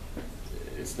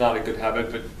 it's not a good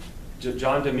habit, but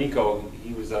John D'Amico,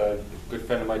 he was a good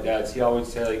friend of my dad's, he always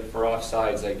said, like, for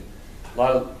offsides, like, a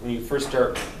lot of, when you first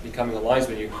start becoming a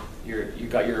linesman, you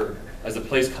got your, as the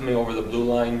play's coming over the blue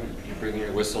line, you bring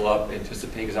your whistle up,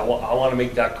 anticipating, because I want to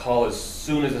make that call as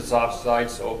soon as it's offside,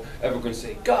 so everyone can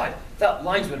say, God, that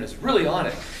linesman is really on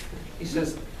it. He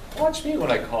says, watch me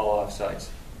when I call offsides.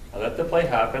 I let the play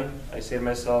happen. I say to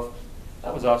myself,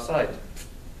 that was offside.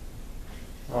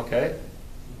 Okay.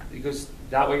 Because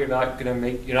that way you're not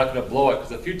gonna blow it.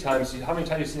 Because a few times, how many times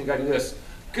have you seen a guy do this?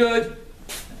 Good.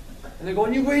 And they're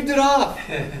going, you waved it off.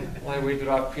 Well, I waved it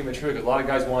off prematurely because a lot of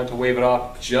guys wanted to wave it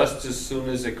off just as soon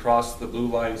as it crossed the blue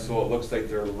line, so it looks like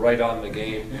they're right on the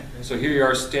game. So here you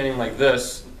are standing like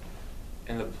this,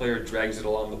 and the player drags it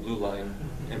along the blue line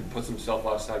and puts himself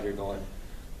offside. You're going,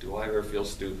 do I ever feel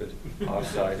stupid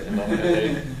offside?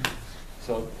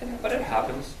 So, but it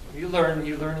happens. You learn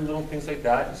little things like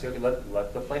that, and say, okay,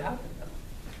 let the play happen.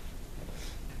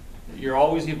 You're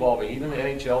always evolving. Even the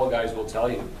NHL guys will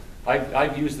tell you.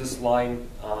 I've used this line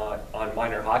on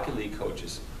minor hockey league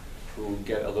coaches who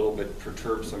get a little bit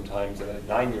perturbed sometimes in a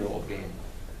 9-year-old game.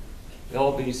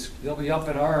 They'll be up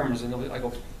in arms, and I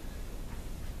go,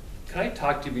 can I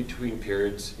talk to you between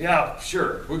periods? Yeah,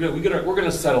 sure. We're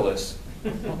gonna settle this.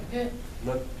 Okay.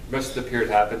 Let the rest of the period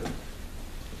happen.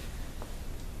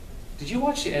 Did you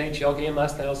watch the NHL game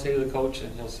last night? I'll say to the coach,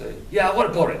 and he'll say, yeah, what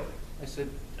about it? I said,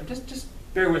 just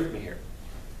bear with me here.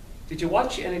 Did you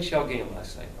watch the NHL game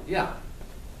last night? Yeah.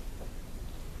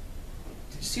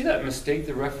 Did you see that mistake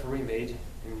the referee made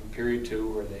in period 2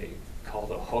 where they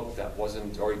called a hook that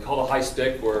wasn't, or he called a high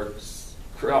stick where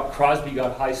Crosby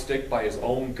got high stick by his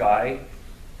own guy,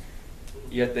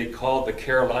 yet they called the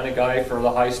Carolina guy for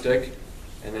the high stick,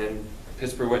 and then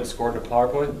Pittsburgh went and scored in a power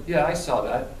play? Yeah, I saw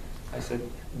that. I said,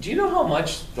 do you know how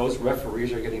much those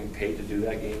referees are getting paid to do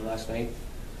that game last night?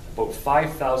 About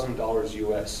 $5,000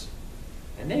 US.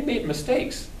 And they made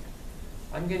mistakes.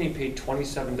 I'm getting paid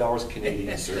 $27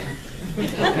 Canadian, sir.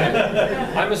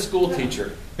 Okay? I'm a school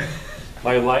teacher.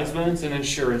 My linesman's an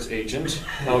insurance agent,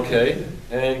 okay?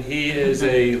 And he is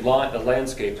a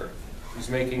landscaper who's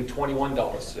making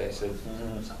 $21 today. I said,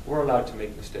 we're allowed to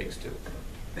make mistakes too.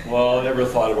 Well, I never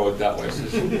thought about it that way. I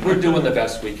said, we're doing the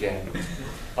best we can.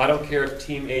 I don't care if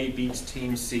team A beats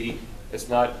team C. It's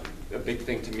not a big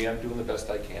thing to me. I'm doing the best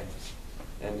I can.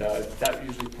 And that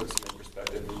usually puts them in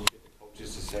perspective when you get the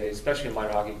coaches to say, especially in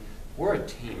minor hockey, we're a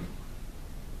team.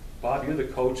 Bob, you're the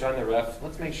coach, I'm the ref.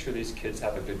 Let's make sure these kids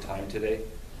have a good time today.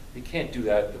 You can't do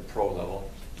that at the pro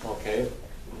level, okay?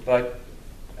 But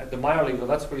at the minor league,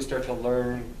 that's where you start to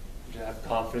learn, to have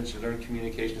confidence, you learn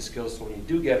communication skills, so when you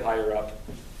do get higher up,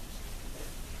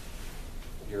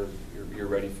 you're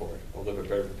ready for it, a little bit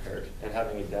better prepared. And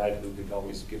having a dad who could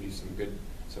always give you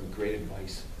some great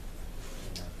advice.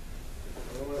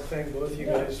 I want to thank both of you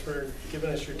guys for giving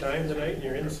us your time tonight and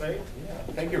your insight. Yeah,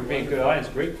 thank you for being a good audience.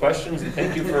 Great questions, and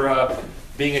thank you for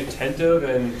being attentive.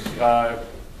 And I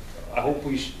hope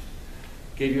we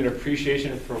gave you an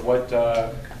appreciation for what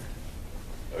a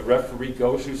referee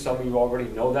goes through. Some of you already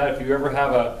know that. If you ever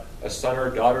have a son or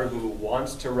a daughter who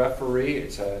wants to referee,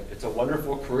 it's a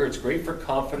wonderful career. It's great for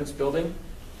confidence building.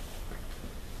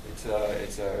 It's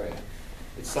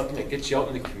something that gets you out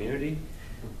in the community.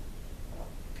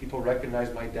 People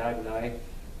recognize my dad and I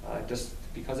just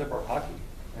because of our hockey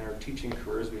and our teaching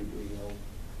careers. We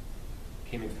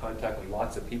came in contact with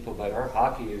lots of people, but our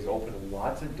hockey has opened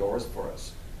lots of doors for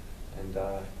us. And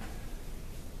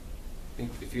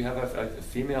if you have a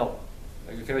female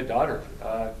Like if you have a daughter,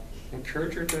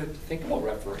 encourage her to think about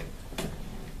refereeing.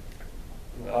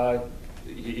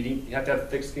 You have to have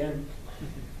thick skin.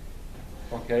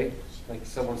 Okay, like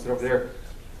someone said over there,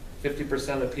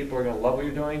 50% of the people are going to love what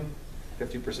you're doing,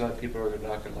 50% of the people are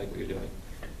not going to like what you're doing,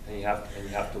 and you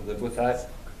have to live with that.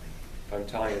 But I'm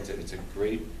telling you, it's a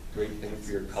great thing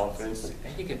for your confidence,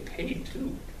 and you get paid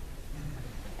too.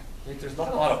 Like, there's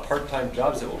not a lot of part-time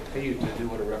jobs that will pay you to do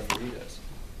what a referee does.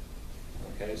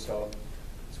 Okay, so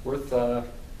it's worth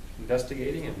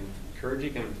investigating and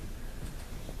encouraging, and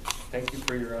thank you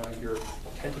for your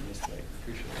attentiveness today.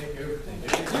 Appreciate it.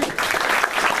 Thank you.